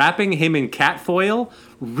somehow wrapping him in cat foil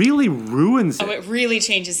really ruins it. Oh, it really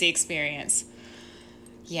changes the experience.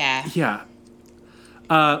 Yeah. Yeah.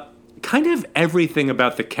 Kind of everything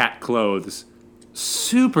about the cat clothes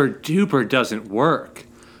super duper doesn't work.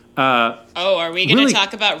 Are we going to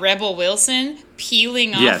talk about Rebel Wilson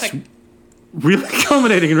peeling off? Yes. Really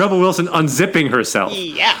culminating in Rebel Wilson unzipping herself.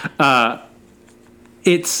 Yeah.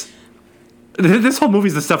 This whole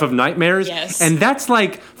movie's the stuff of nightmares. Yes. And that's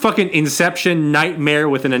like fucking Inception, nightmare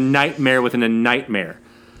within a nightmare within a nightmare.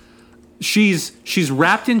 She's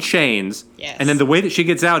wrapped in chains. Yes. And then the way that she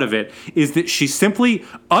gets out of it is that she simply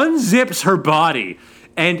unzips her body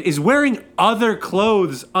and is wearing other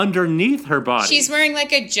clothes underneath her body. She's wearing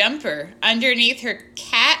like a jumper underneath her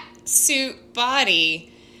cat suit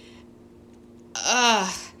body. The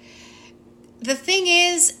thing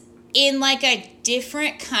is, in like a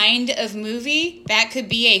different kind of movie, that could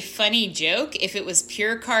be a funny joke if it was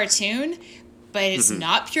pure cartoon, but it's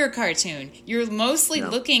not pure cartoon. You're mostly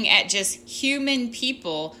looking at just human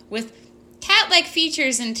people with cat-like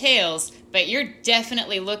features and tails, but you're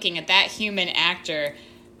definitely looking at that human actor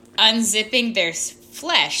unzipping their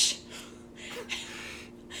flesh.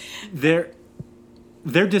 Their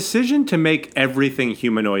decision to make everything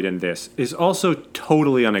humanoid in this is also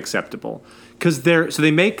totally unacceptable. Because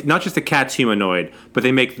they make not just the cats humanoid, but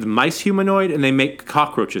they make the mice humanoid and they make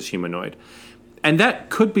cockroaches humanoid. And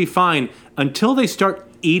that could be fine until they start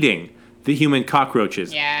eating the human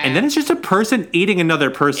cockroaches. Yeah. And then it's just a person eating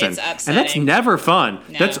another person. It's upsetting. And that's never fun.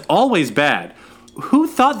 No. That's always bad. Who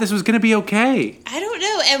thought this was going to be okay? I don't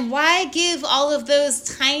know. And why give all of those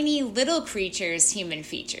tiny little creatures human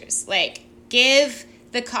features? Like, give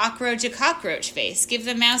the cockroach a cockroach face. Give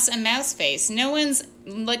the mouse a mouse face. No one's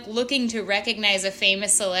like looking to recognize a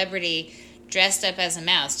famous celebrity dressed up as a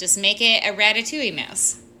mouse. Just make it a Ratatouille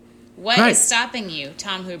mouse. What is stopping you,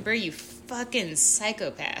 Tom Hooper? You fucking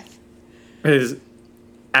psychopath. It is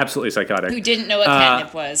absolutely psychotic. Who didn't know what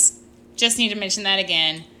catnip was. Just need to mention that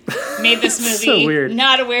again. Made this movie so weird.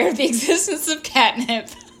 Not aware of the existence of catnip.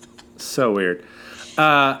 So weird.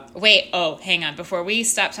 Wait, hang on. Before we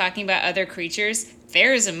stop talking about other creatures,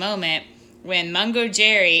 there's a moment when Mungo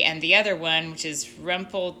Jerry and the other one, which is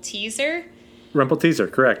Rumpelteazer,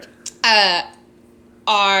 correct,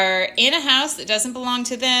 are in a house that doesn't belong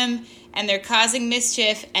to them, and they're causing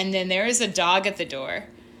mischief, and then there is a dog at the door.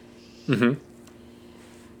 Mm-hmm.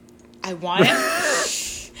 I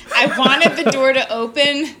wanted the door to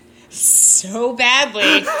open so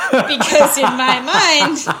badly, because in my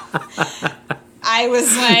mind, I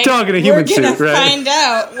was like, dog in a human we're going to right? find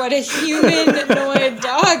out what a humanoid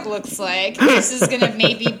dog looks like. This is going to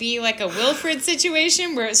maybe be like a Wilfred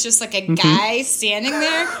situation where it's just like a guy standing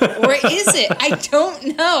there. Or is it? I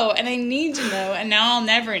don't know, and I need to know, and now I'll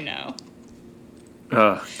never know.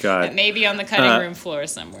 Oh, God. That may be on the cutting room floor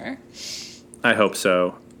somewhere. I hope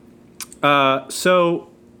so.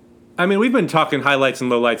 We've been talking highlights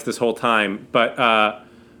and lowlights this whole time, but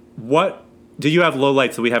what do you have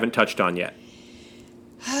lowlights that we haven't touched on yet?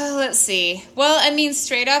 Let's see. Well,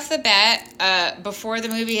 straight off the bat, before the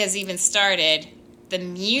movie has even started, the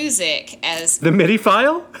music as... The MIDI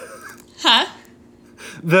file? Huh?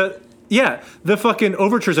 The fucking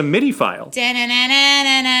overture's a MIDI file. It's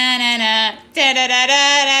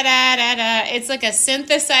like a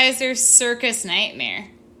synthesizer circus nightmare.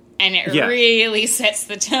 And it really sets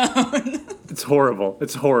the tone. It's horrible.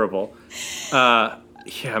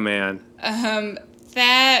 Yeah, man.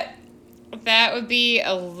 That would be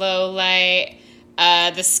a low light.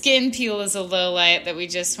 The skin peel is a low light that we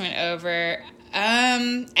just went over.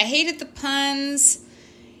 I hated the puns.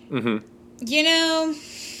 Mm-hmm.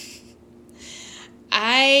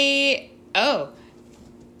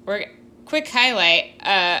 Quick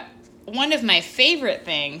highlight. One of my favorite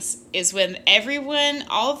things is when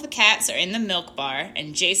all of the cats are in the milk bar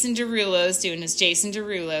and Jason Derulo's doing his Jason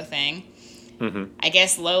Derulo thing. Mm-hmm. I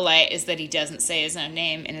guess low light is that he doesn't say his own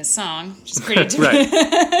name in his song, which is pretty right.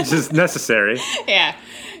 It's just necessary. Yeah.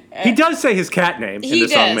 He does say his cat name in the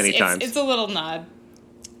song many times. It's a little nod.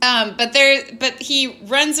 But he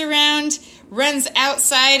runs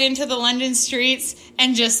outside into the London streets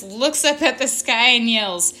and just looks up at the sky and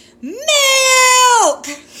yells, "Milk!"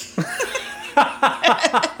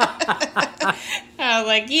 I was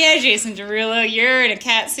like, yeah, Jason Derulo, you're in a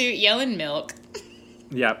cat suit yelling milk.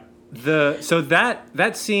 Yep. So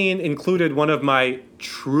that scene included one of my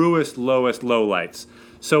truest, lowest lowlights.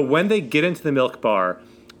 So when they get into the milk bar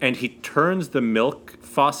and he turns the milk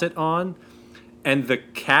faucet on and the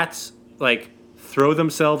cats throw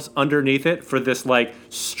themselves underneath it for this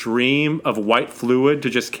stream of white fluid to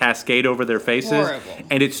just cascade over their faces. Horrible.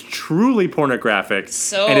 And it's truly pornographic.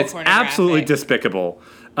 And it's absolutely despicable.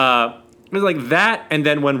 It was like that, and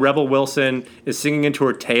then when Rebel Wilson is singing into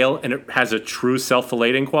her tail and it has a true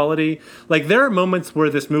self-filleting quality. There are moments where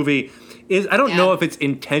this movie is, I don't know if it's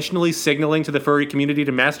intentionally signaling to the furry community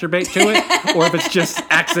to masturbate to it, or if it's just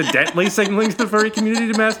accidentally signaling to the furry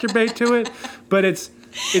community to masturbate to it, but it's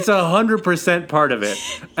 100% part of it.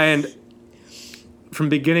 And from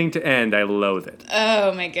beginning to end, I loathe it.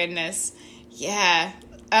 Oh my goodness. Yeah.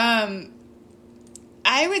 I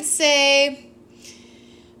would say...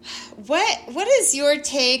 What is your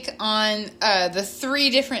take on the 3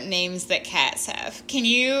 different names that cats have? Can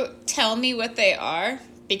you tell me what they are?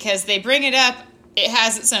 Because they bring it up, it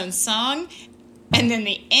has its own song, and then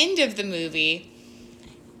the end of the movie,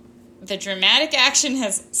 the dramatic action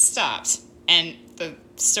has stopped, and the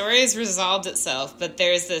story has resolved itself, but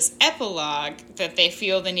there's this epilogue that they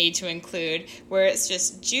feel the need to include, where it's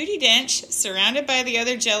just Judi Dench, surrounded by the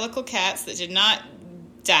other Jellicle cats that did not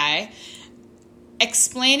die,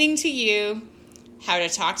 explaining to you how to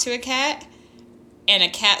talk to a cat and a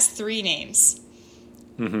cat's 3 names.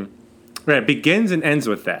 Mm-hmm. Right, it begins and ends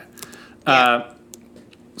with that. Yeah.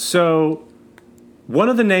 So one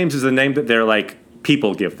of the names is a name that they're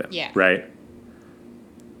people give them, right?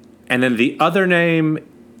 And then the other name,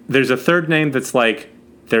 there's a third name that's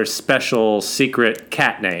their special secret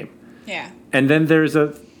cat name. Yeah. And then there's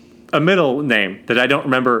a middle name that I don't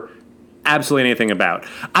remember absolutely anything about.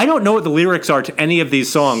 I don't know what the lyrics are to any of these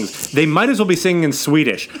songs. They might as well be singing in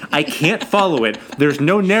Swedish. I can't follow it. There's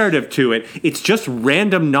no narrative to it. It's just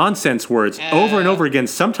random nonsense words over and over again,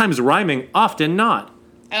 sometimes rhyming, often not.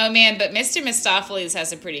 Oh man, but Mr. Mistopheles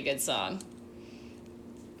has a pretty good song.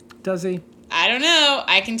 Does he? I don't know.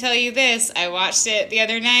 I can tell you this. I watched it the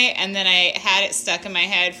other night, and then I had it stuck in my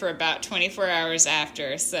head for about 24 hours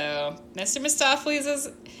after. So, Mr. Mistopheles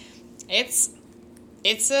is...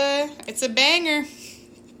 It's a banger.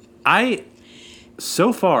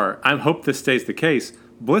 So far, I hope this stays the case.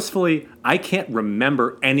 Blissfully, I can't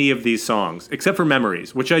remember any of these songs, except for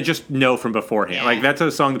Memories, which I just know from beforehand. Yeah. That's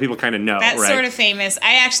a song that people kind of know, That's right? sort of famous.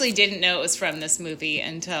 I actually didn't know it was from this movie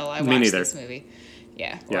until I watched this movie.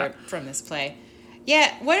 Yeah, or from this play.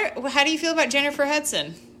 Yeah, how do you feel about Jennifer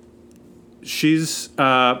Hudson? She's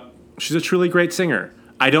a truly great singer.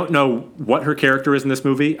 I don't know what her character is in this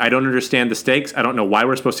movie. I don't understand the stakes. I don't know why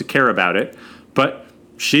we're supposed to care about it. But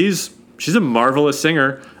she's a marvelous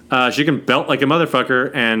singer. She can belt like a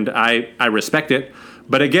motherfucker, and I respect it.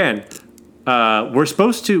 But again, we're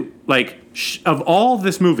supposed to, of all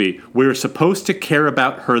this movie, we're supposed to care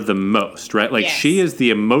about her the most, right? Yes. She is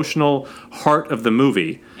the emotional heart of the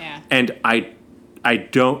movie. Yeah. And I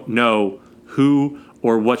don't know who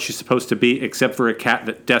or what she's supposed to be, except for a cat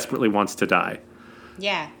that desperately wants to die.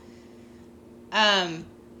 Yeah.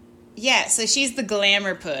 Yeah, so she's the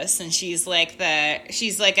glamour puss, and she's like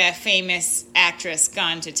a famous actress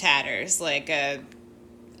gone to tatters.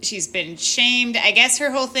 She's been shamed. I guess her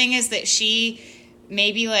whole thing is that she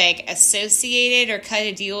maybe like associated or cut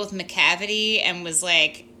a deal with McCavity and was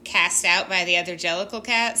like cast out by the other Jellicle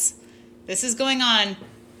cats. This is going on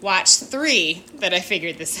watch 3 that I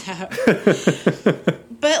figured this out.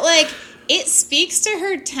 But like, it speaks to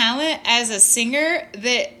her talent as a singer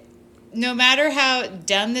that no matter how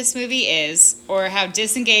dumb this movie is, or how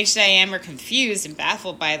disengaged I am or confused and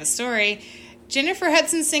baffled by the story, Jennifer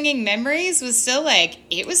Hudson singing Memories was still like,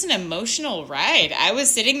 it was an emotional ride. I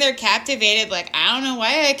was sitting there captivated, like, I don't know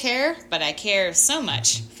why I care, but I care so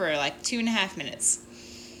much for like 2.5 minutes.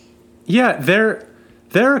 Yeah, there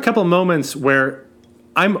are a couple moments where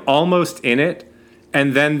I'm almost in it,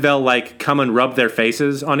 and then they'll like come and rub their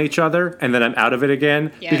faces on each other, and then I'm out of it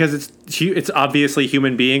again because it's obviously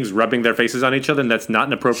human beings rubbing their faces on each other, and that's not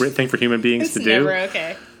an appropriate thing for human beings to do. Never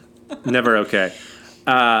okay. Never okay.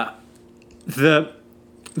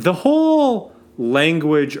 The whole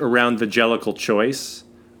language around the Jellicle choice,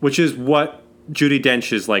 which is what Judi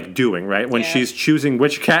Dench is like doing, right? When she's choosing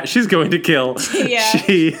which cat she's going to kill,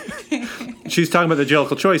 she's talking about the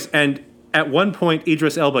Jellicle choice, and at one point,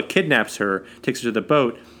 Idris Elba kidnaps her, takes her to the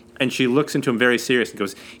boat, and she looks into him very serious and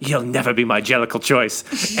goes, "You'll never be my Jellicle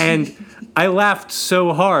choice." And I laughed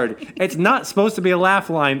so hard. It's not supposed to be a laugh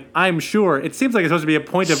line, I'm sure. It seems like it's supposed to be a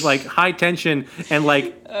point of like high tension and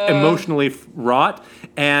like emotionally wrought.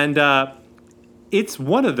 And it's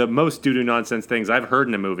one of the most doo-doo nonsense things I've heard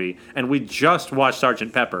in a movie. And we just watched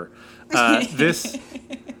Sgt. Pepper. This...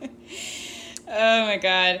 Oh my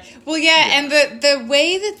god. Well, yeah, and the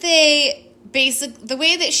way that the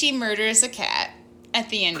way that she murders a cat at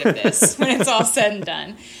the end of this, when it's all said and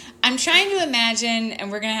done, I'm trying to imagine, and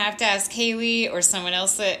we're going to have to ask Haley or someone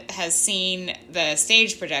else that has seen the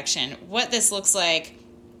stage production, what this looks like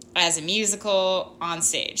as a musical on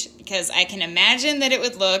stage. Because I can imagine that it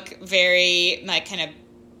would look very, like, kind of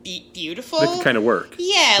beautiful. That could kind of work.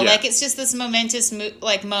 Yeah, like it's just this momentous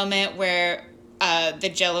moment where the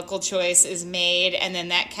Jellicle choice is made, and then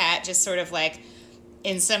that cat just sort of like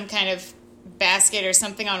in some kind of basket or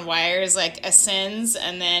something on wires like ascends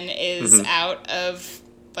and then is out of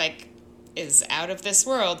this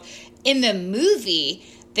world. In the movie,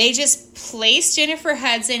 they just place Jennifer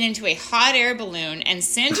Hudson into a hot air balloon and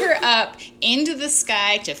send her up into the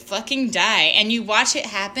sky to fucking die, and you watch it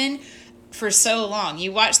happen for so long.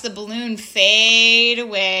 You watch the balloon fade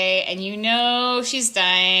away, and you know she's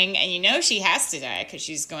dying, and you know she has to die because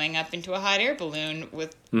she's going up into a hot air balloon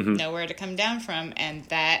with nowhere to come down from, and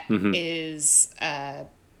that is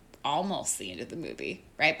almost the end of the movie,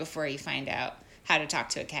 right before you find out how to talk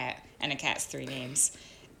to a cat and a cat's 3 names.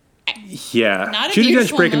 Yeah. Not a Judi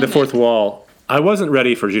beautiful Dench breaking moment. the fourth wall. I wasn't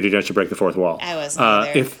ready for Judi Dench to break the fourth wall. I wasn't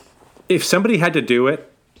either. If somebody had to do it,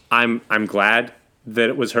 I'm glad that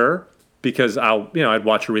it was her. Because I'd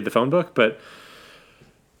watch her read the phone book, but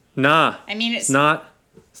nah. I mean, it's not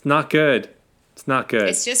good. It's not good.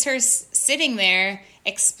 It's just her sitting there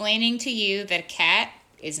explaining to you that a cat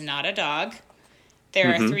is not a dog.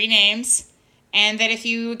 There are 3 names, and that if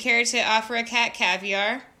you care to offer a cat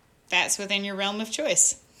caviar, that's within your realm of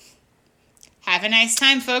choice. Have a nice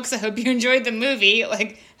time, folks. I hope you enjoyed the movie.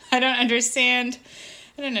 Like, I don't understand.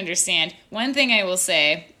 One thing I will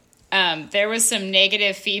say. There was some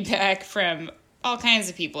negative feedback from all kinds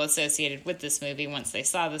of people associated with this movie once they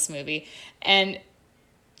saw this movie. And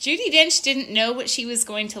Judi Dench didn't know what she was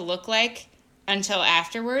going to look like until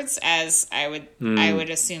afterwards, as I would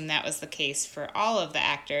assume that was the case for all of the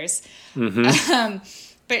actors.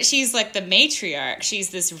 But she's like the matriarch.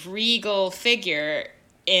 She's this regal figure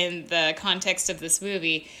in the context of this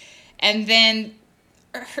movie. And then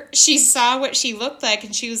she saw what she looked like,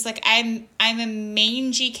 and she was like, I'm a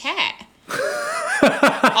mangy cat.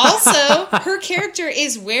 Also, her character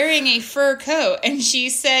is wearing a fur coat, and she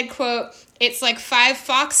said, quote, "It's like 5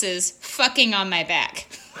 foxes fucking on my back."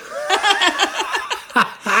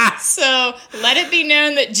 So let it be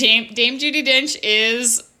known that Dame Judi Dench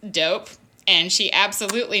is dope, and she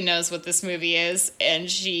absolutely knows what this movie is,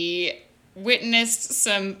 and she witnessed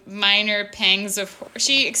some minor pangs of horror.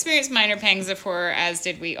 She experienced minor pangs of horror, as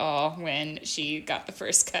did we all, when she got the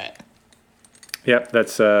first cut. Yep,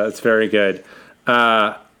 that's very good.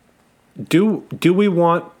 Do we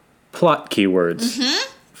want plot keywords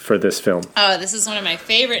for this film? Oh, this is one of my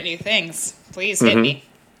favorite new things. Please hit me.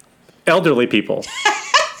 Elderly people.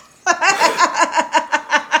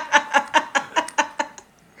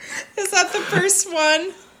 Is that the first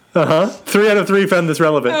one? 3 out of 3 found this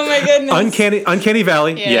relevant. Oh my goodness. Uncanny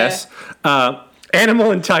Valley, Yeah. yes.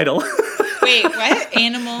 Animal and title. Wait, what?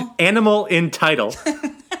 Animal? Animal in title.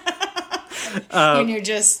 When you're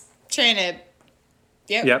just trying to...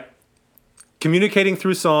 Yep. Communicating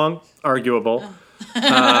through song, arguable.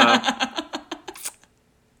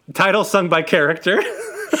 Title sung by character.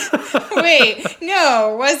 Wait,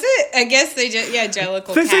 no, was it? I guess they just... Yeah,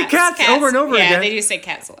 Jellicle They say cats over and over again. Yeah, they do say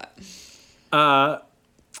cats a lot.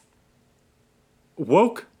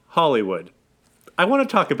 Woke Hollywood. I want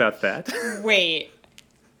to talk about that. Wait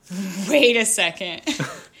a second.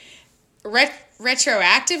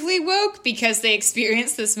 Retroactively woke because they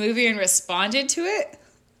experienced this movie and responded to it?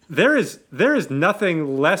 There is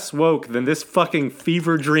nothing less woke than this fucking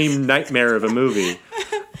fever dream nightmare of a movie.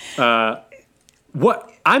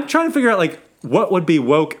 What I'm trying to figure out, like, what would be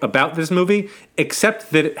woke about this movie,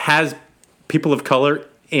 except that it has people of color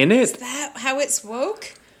in it. Is that how it's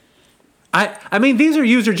woke? I mean, these are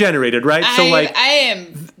user generated, right? So like, I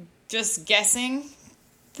am just guessing.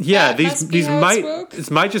 Yeah, That these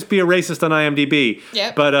might just be a racist on IMDb.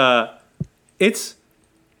 Yep. But it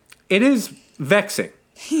is vexing.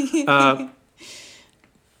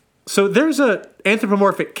 So there's a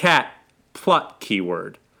anthropomorphic cat plot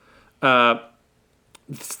keyword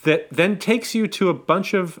that then takes you to a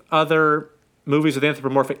bunch of other movies with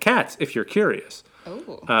anthropomorphic cats, if you're curious.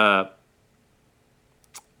 Oh.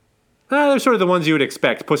 They're sort of the ones you would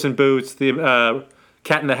expect. Puss in Boots, the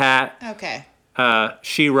Cat in the Hat. Okay.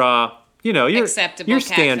 She-Ra. You know, Acceptable your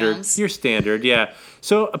cat standard. films. Your standard, yeah.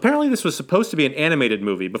 So apparently this was supposed to be an animated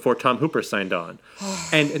movie before Tom Hooper signed on.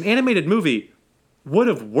 And an animated movie would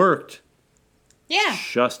have worked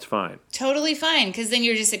just fine. Totally fine, because then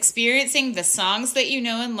you're just experiencing the songs that you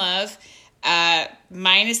know and love,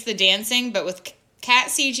 minus the dancing, but with cat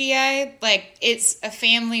CGI, like, it's a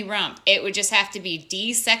family romp. It would just have to be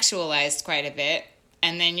desexualized quite a bit,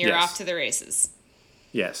 and then you're off to the races.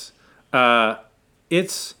 Yes.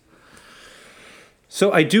 It's...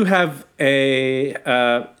 So I do have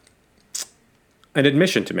an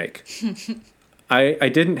admission to make. I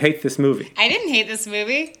didn't hate this movie. I didn't hate this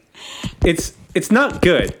movie. It's not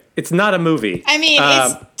good. It's not a movie. I mean,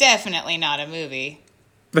 it's definitely not a movie.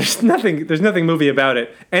 There's nothing movie about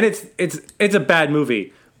it, and it's a bad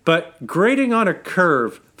movie. But grading on a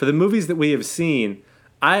curve for the movies that we have seen,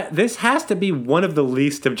 this has to be one of the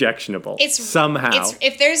least objectionable. Somehow.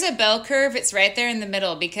 If there's a bell curve, it's right there in the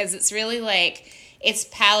middle, because it's really like, it's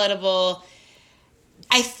palatable.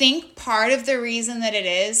 I think part of the reason that it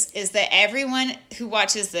is that everyone who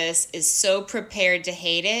watches this is so prepared to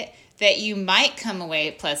hate it that you might come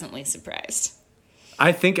away pleasantly surprised.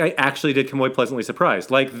 I think I actually did come away pleasantly surprised.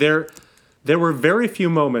 Like, there were very few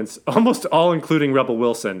moments, almost all including Rebel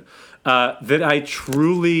Wilson, that I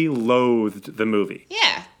truly loathed the movie.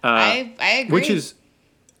 Yeah, I agree.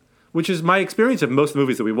 Which is my experience of most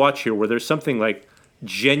movies that we watch here, where there's something like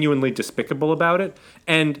genuinely despicable about it.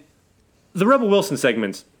 And the Rebel Wilson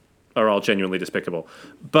segments are all genuinely despicable.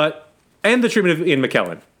 And the treatment of Ian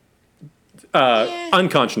McKellen,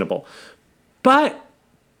 unconscionable. But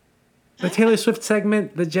the Taylor Swift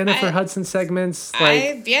segment, the Jennifer Hudson segments,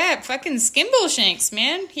 fucking Skimbleshanks,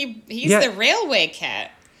 man. He's the railway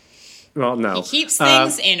cat. Well, no. He keeps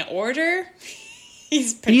things in order.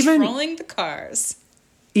 He's patrolling the cars.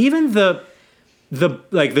 Even the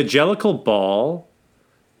Jellicle Ball,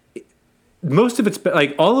 most of it's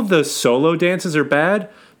like, all of the solo dances are bad,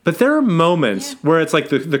 but there are moments where it's like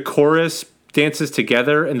the chorus dances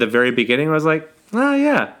together in the very beginning. Where I was like, oh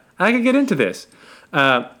yeah, I could get into this.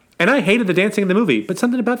 And I hated the dancing in the movie, but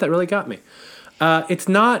something about that really got me. It's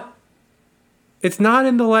not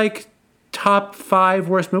in the like top 5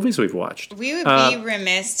 worst movies we've watched. We would be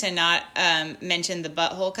remiss to not mention the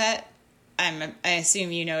butthole cut. I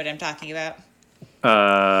assume you know what I'm talking about. No?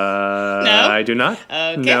 I do not.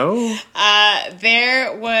 Okay. No.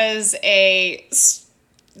 There was a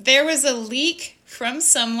leak from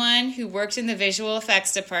someone who worked in the visual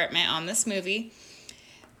effects department on this movie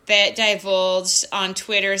that divulged on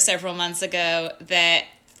Twitter several months ago that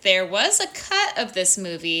there was a cut of this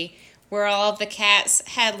movie where all of the cats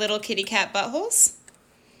had little kitty cat buttholes,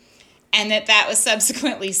 and that was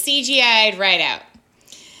subsequently CGI'd right out.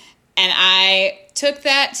 And I took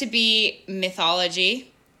that to be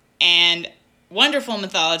mythology, and wonderful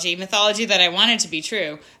mythology that I wanted to be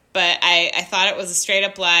true, but I thought it was a straight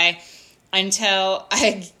up lie until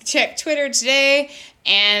I checked Twitter today,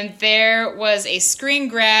 and there was a screen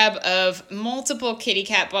grab of multiple kitty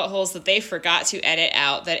cat buttholes that they forgot to edit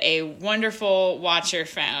out that a wonderful watcher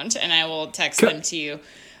found, and I will text them to you.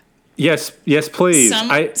 Yes, please.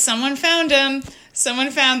 Someone found them.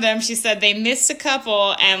 She said they missed a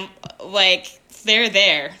couple, and like, they're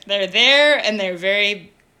there. They're there, and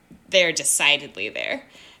they're decidedly there.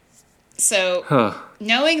 So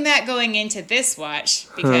knowing that going into this watch,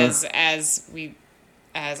 because as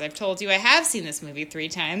I've told you, I have seen this movie 3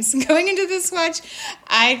 times. Going into this watch,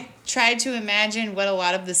 I tried to imagine what a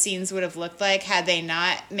lot of the scenes would have looked like had they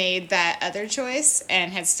not made that other choice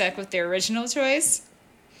and had stuck with their original choice.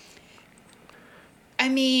 I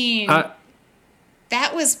mean,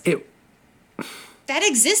 that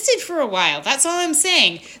existed for a while. That's all I'm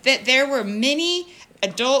saying. That there were many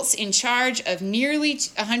adults in charge of nearly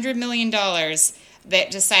 $100 million that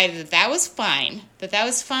decided that was fine,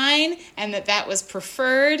 and that was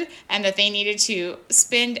preferred, and that they needed to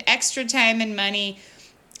spend extra time and money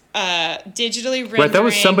digitally rendering. Right, that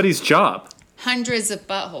was somebody's job. Hundreds of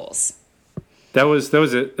buttholes. That was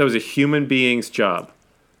a human being's job.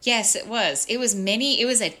 Yes, it was. It was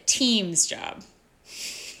a team's job.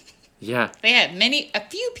 Yeah. They had a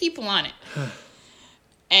few people on it.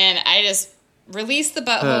 And I just released the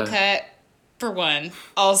butthole cut, for one.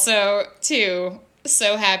 Also, 2,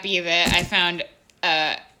 so happy that I found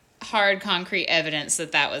hard, concrete evidence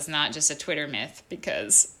that was not just a Twitter myth,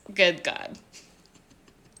 because, good God.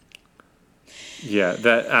 Yeah,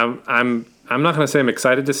 that I'm not going to say I'm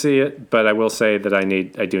excited to see it, but I will say that I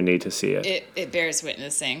do need to see it. It bears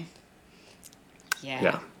witnessing.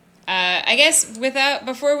 Yeah. I guess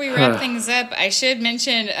before we wrap things up, I should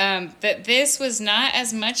mention that this was not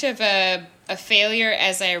as much of a failure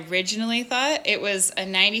as I originally thought. It was a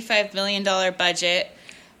 $95 million budget.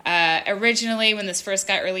 Originally, when this first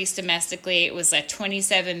got released domestically, it was a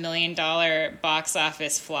 $27 million box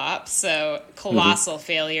office flop. So colossal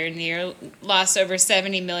failure, lost over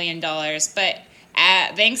 $70 million. But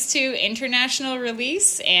thanks to international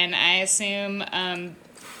release, and I assume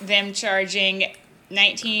them charging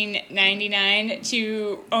 $19.99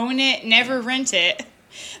 to own it, never rent it,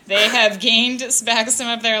 they have gained back some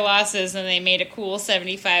of their losses, and they made a cool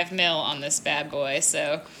 $75 million on this bad boy.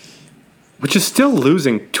 So, which is still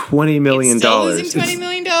losing $20 million. It's still losing $20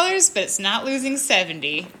 million, but it's not losing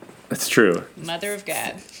 70. That's true. Mother of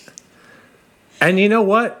God. And you know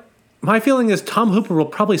what? My feeling is Tom Hooper will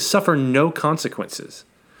probably suffer no consequences,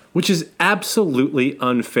 which is absolutely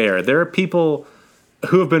unfair. There are people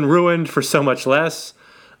who have been ruined for so much less.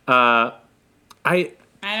 I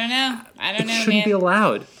don't know. It shouldn't be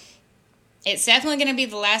allowed. It's definitely going to be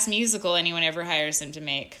the last musical anyone ever hires him to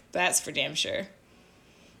make. That's for damn sure.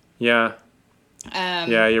 Yeah.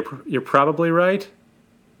 Yeah, you're probably right.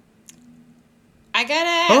 I gotta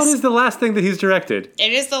ask. Oh, it is the last thing that he's directed.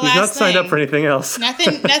 It is the last thing. He's not signed up for anything else.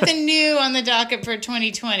 Nothing new on the docket for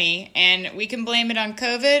 2020, and we can blame it on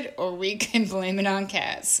COVID or we can blame it on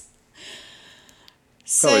Cats.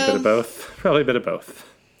 Probably a bit of both.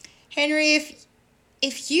 Henry,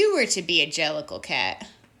 if you were to be a Jellicle cat,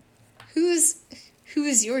 who's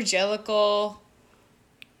your Jellicle?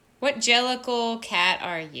 What Jellicle cat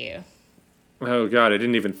are you? Oh God, I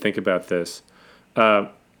didn't even think about this.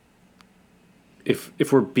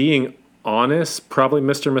 If we're being honest, probably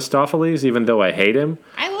Mr. Mistopheles, even though I hate him.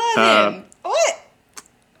 I love him. What?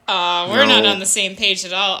 Oh, we're not on the same page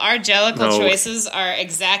at all. Our Jellicle choices are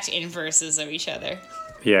exact inverses of each other.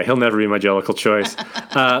 Yeah, he'll never be my Jellicle choice.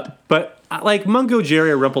 But like Mungo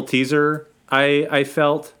Jerry or Rumpelteazer, I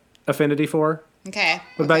felt affinity for. Okay.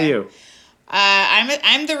 What about you?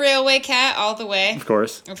 I'm the railway cat all the way. Of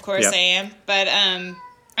course. Of course I am. But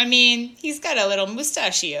I mean, he's got a little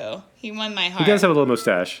mustachio. He won my heart. He does have a little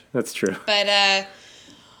mustache. That's true. But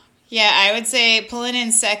yeah, I would say pulling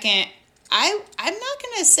in second. I'm not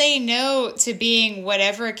gonna say no to being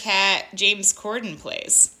whatever cat James Corden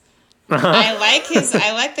plays. I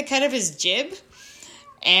like the cut of his jib.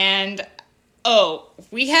 And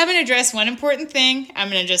we haven't addressed one important thing. I'm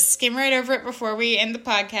gonna just skim right over it before we end the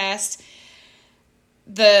podcast.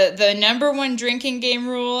 The number one drinking game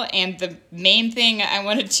rule, and the main thing I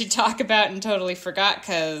wanted to talk about and totally forgot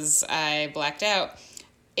because I blacked out,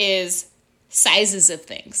 is sizes of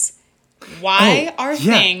things. Why are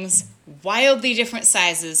things wildly different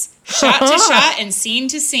sizes, shot to shot and scene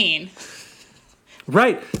to scene?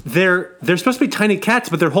 Right. They're supposed to be tiny cats,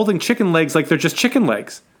 but they're holding chicken legs like they're just chicken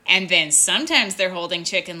legs. And then sometimes they're holding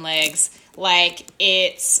chicken legs like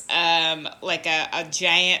it's like a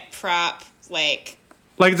giant prop, like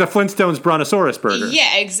it's a Flintstones Brontosaurus burger.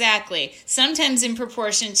 Yeah, exactly. Sometimes in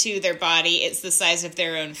proportion to their body, it's the size of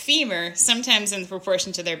their own femur. Sometimes in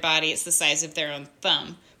proportion to their body, it's the size of their own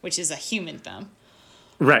thumb, which is a human thumb.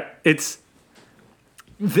 Right.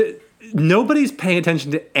 Nobody's paying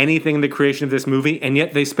attention to anything in the creation of this movie, and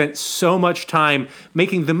yet they spent so much time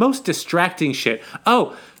making the most distracting shit.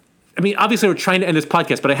 Oh, I mean, obviously we're trying to end this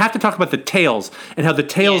podcast, but I have to talk about the tales and how the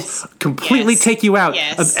tales completely take you out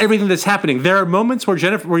of everything that's happening. There are moments where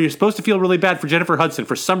you're supposed to feel really bad for Jennifer Hudson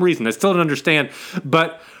for some reason. I still don't understand,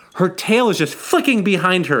 but her tail is just flicking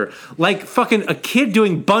behind her like fucking a kid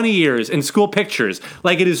doing bunny ears in school pictures.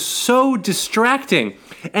 Like, it is so distracting.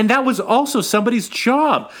 And that was also somebody's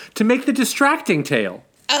job, to make the distracting tail.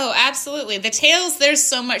 Oh, absolutely. The tails, there's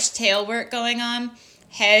so much tail work going on.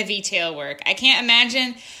 Heavy tail work. I can't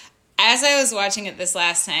imagine. As I was watching it this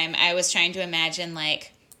last time, I was trying to imagine,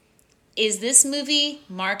 like, is this movie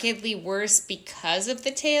markedly worse because of the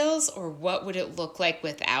tails, or what would it look like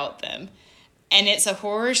without them? And it's a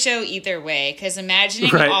horror show either way, because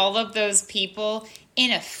imagining all of those people in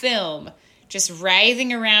a film just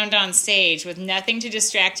writhing around on stage with nothing to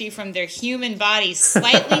distract you from their human body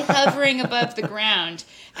slightly hovering above the ground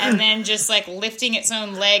and then just, like, lifting its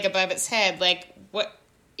own leg above its head. Like, what?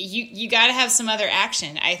 You got to have some other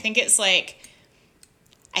action. I think it's like,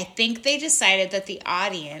 I think they decided that the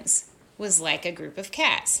audience was like a group of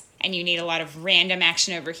cats. And you need a lot of random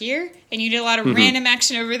action over here, and you need a lot of random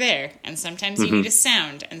action over there. And sometimes you need a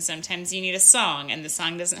sound, and sometimes you need a song, and the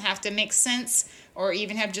song doesn't have to make sense or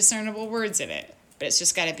even have discernible words in it. But it's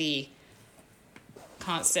just got to be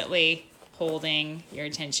constantly holding your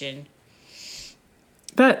attention.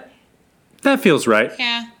 That feels right.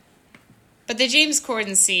 Yeah. But the James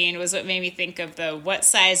Corden scene was what made me think of the what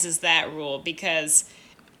size is that rule, because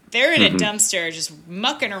they're in a dumpster just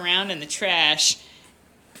mucking around in the trash.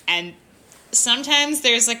 And sometimes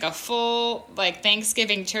there's like a full, like,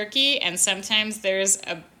 Thanksgiving turkey, and sometimes there's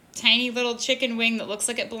a tiny little chicken wing that looks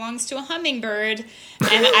like it belongs to a hummingbird.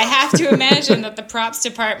 And I have to imagine that the props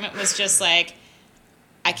department was just like,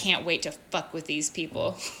 I can't wait to fuck with these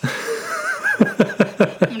people.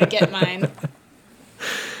 I'm going to get mine.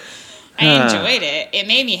 I enjoyed it. It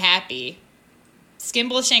made me happy.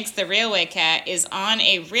 Skimbleshanks the railway cat is on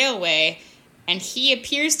a railway, and he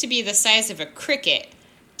appears to be the size of a cricket,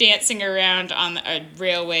 dancing around on a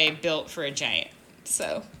railway built for a giant.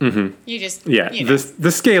 So you just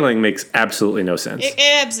the scaling makes absolutely no sense. It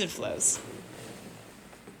ebbs and flows.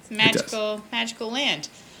 It's magical land.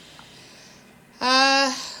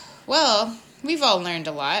 Well, we've all learned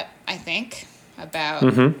a lot, I think, about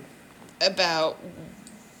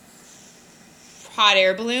hot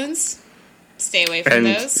air balloons. Stay away from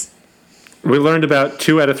those. We learned about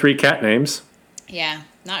 2 out of 3 cat names. Yeah,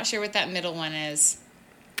 not sure what that middle one is.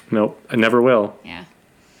 Nope, I never will. Yeah.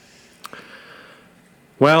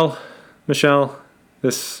 Well, Michelle,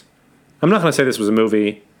 I'm not going to say this was a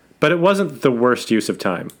movie, but it wasn't the worst use of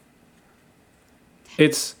time.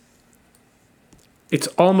 It's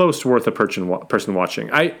almost worth a person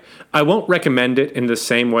watching. I won't recommend it in the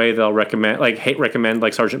same way that I'll recommend like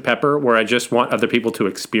Sgt. Pepper, where I just want other people to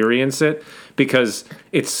experience it because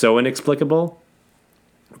it's so inexplicable.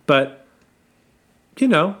 But, you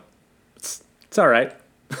know, it's all right.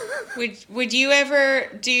 Would you ever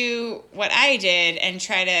do what I did and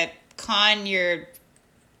try to con your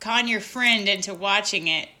friend into watching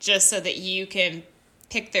it just so that you can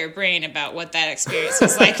pick their brain about what that experience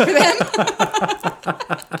was like for them?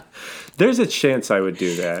 There's a chance I would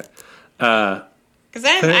do that. Because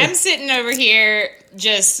I'm sitting over here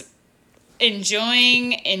just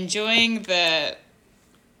enjoying the.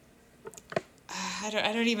 I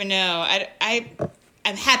don't even know.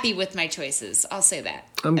 I'm happy with my choices. I'll say that.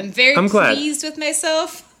 I'm very pleased with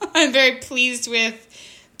myself. I'm very pleased with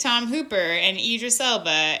Tom Hooper and Idris Elba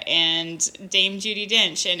and Dame Judi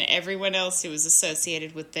Dench and everyone else who was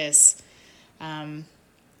associated with this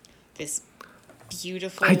this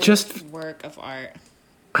beautiful work of art.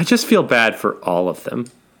 I just feel bad for all of them.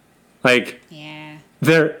 Like, yeah,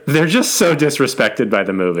 they're just so disrespected by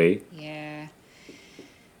the movie. Yeah,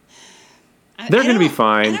 they're going to be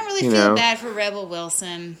fine. I don't really feel bad for Rebel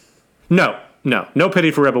Wilson. No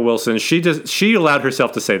pity for Rebel Wilson. She allowed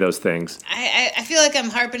herself to say those things. I feel like I'm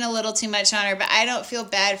harping a little too much on her, but I don't feel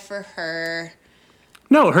bad for her.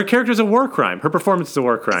 No, her character's a war crime. Her performance is a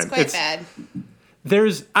war crime. It's quite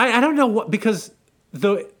bad. I don't know what, because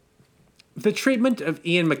the treatment of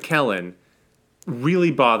Ian McKellen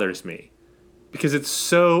really bothers me because it's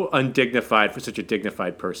so undignified for such a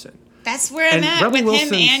dignified person. That's where I'm at with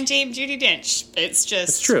him and Dame Judi Dench.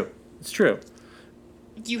 It's true.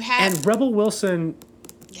 And Rebel Wilson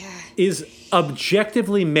is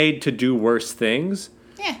objectively made to do worse things.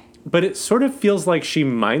 Yeah. But it sort of feels like she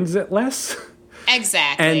minds it less.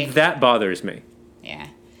 Exactly. And that bothers me. Yeah.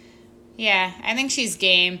 Yeah, I think she's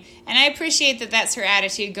game. And I appreciate that that's her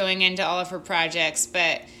attitude going into all of her projects,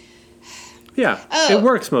 but... Yeah, it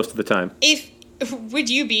works most of the time. Would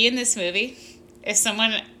you be in this movie?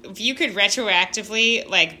 If you could retroactively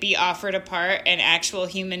like be offered a part and actual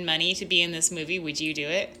human money to be in this movie, would you do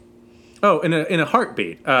it? Oh, in a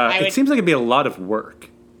heartbeat. It seems like it'd be a lot of work.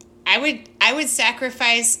 I would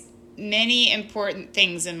sacrifice many important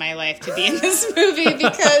things in my life to be in this movie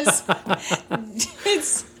because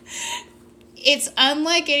it's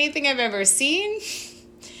unlike anything I've ever seen,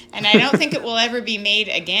 and I don't think it will ever be made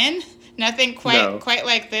again. Nothing quite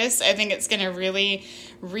like this. I think it's going to really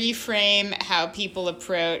reframe how people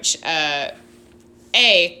approach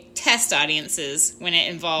test audiences when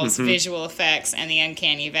it involves visual effects and the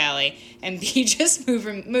uncanny valley, and B, just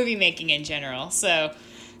movie making in general. So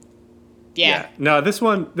yeah. No, this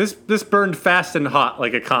burned fast and hot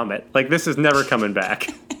like a comet. Like, this is never coming back.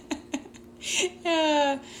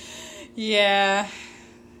 Yeah.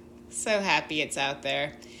 So happy it's out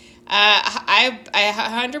there. I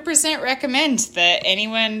 100% recommend that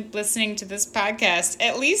anyone listening to this podcast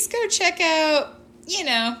at least go check out,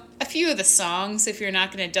 a few of the songs if you're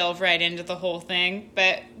not going to delve right into the whole thing.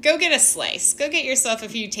 But go get a slice. Go get yourself a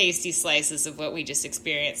few tasty slices of what we just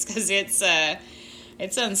experienced, because it's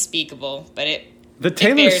unspeakable, but the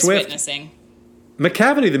Taylor bears Swift witnessing.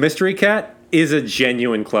 Macavity the Mystery Cat is a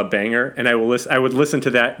genuine club banger, and I would listen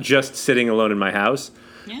to that just sitting alone in my house.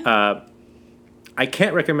 Yeah. I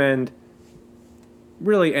can't recommend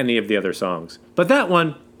really any of the other songs, but that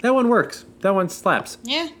one works. That one slaps.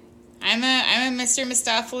 Yeah. I'm a Mr.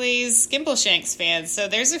 Mistopheles Skimbleshanks fan, so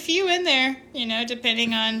there's a few in there,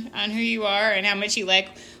 depending on who you are and how much you like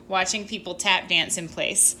watching people tap dance in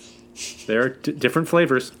place. There are different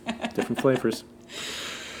flavors. Different flavors.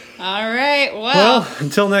 All right, well,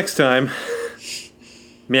 until next time.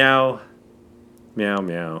 Meow. Meow,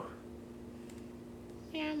 meow.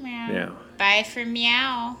 Meow, meow. Meow. Bye for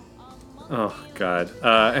meow. Oh, God.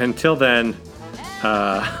 Until then,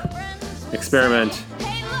 experiment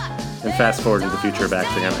and fast forward to the future of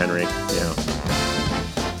acting. I'm Henry. Meow.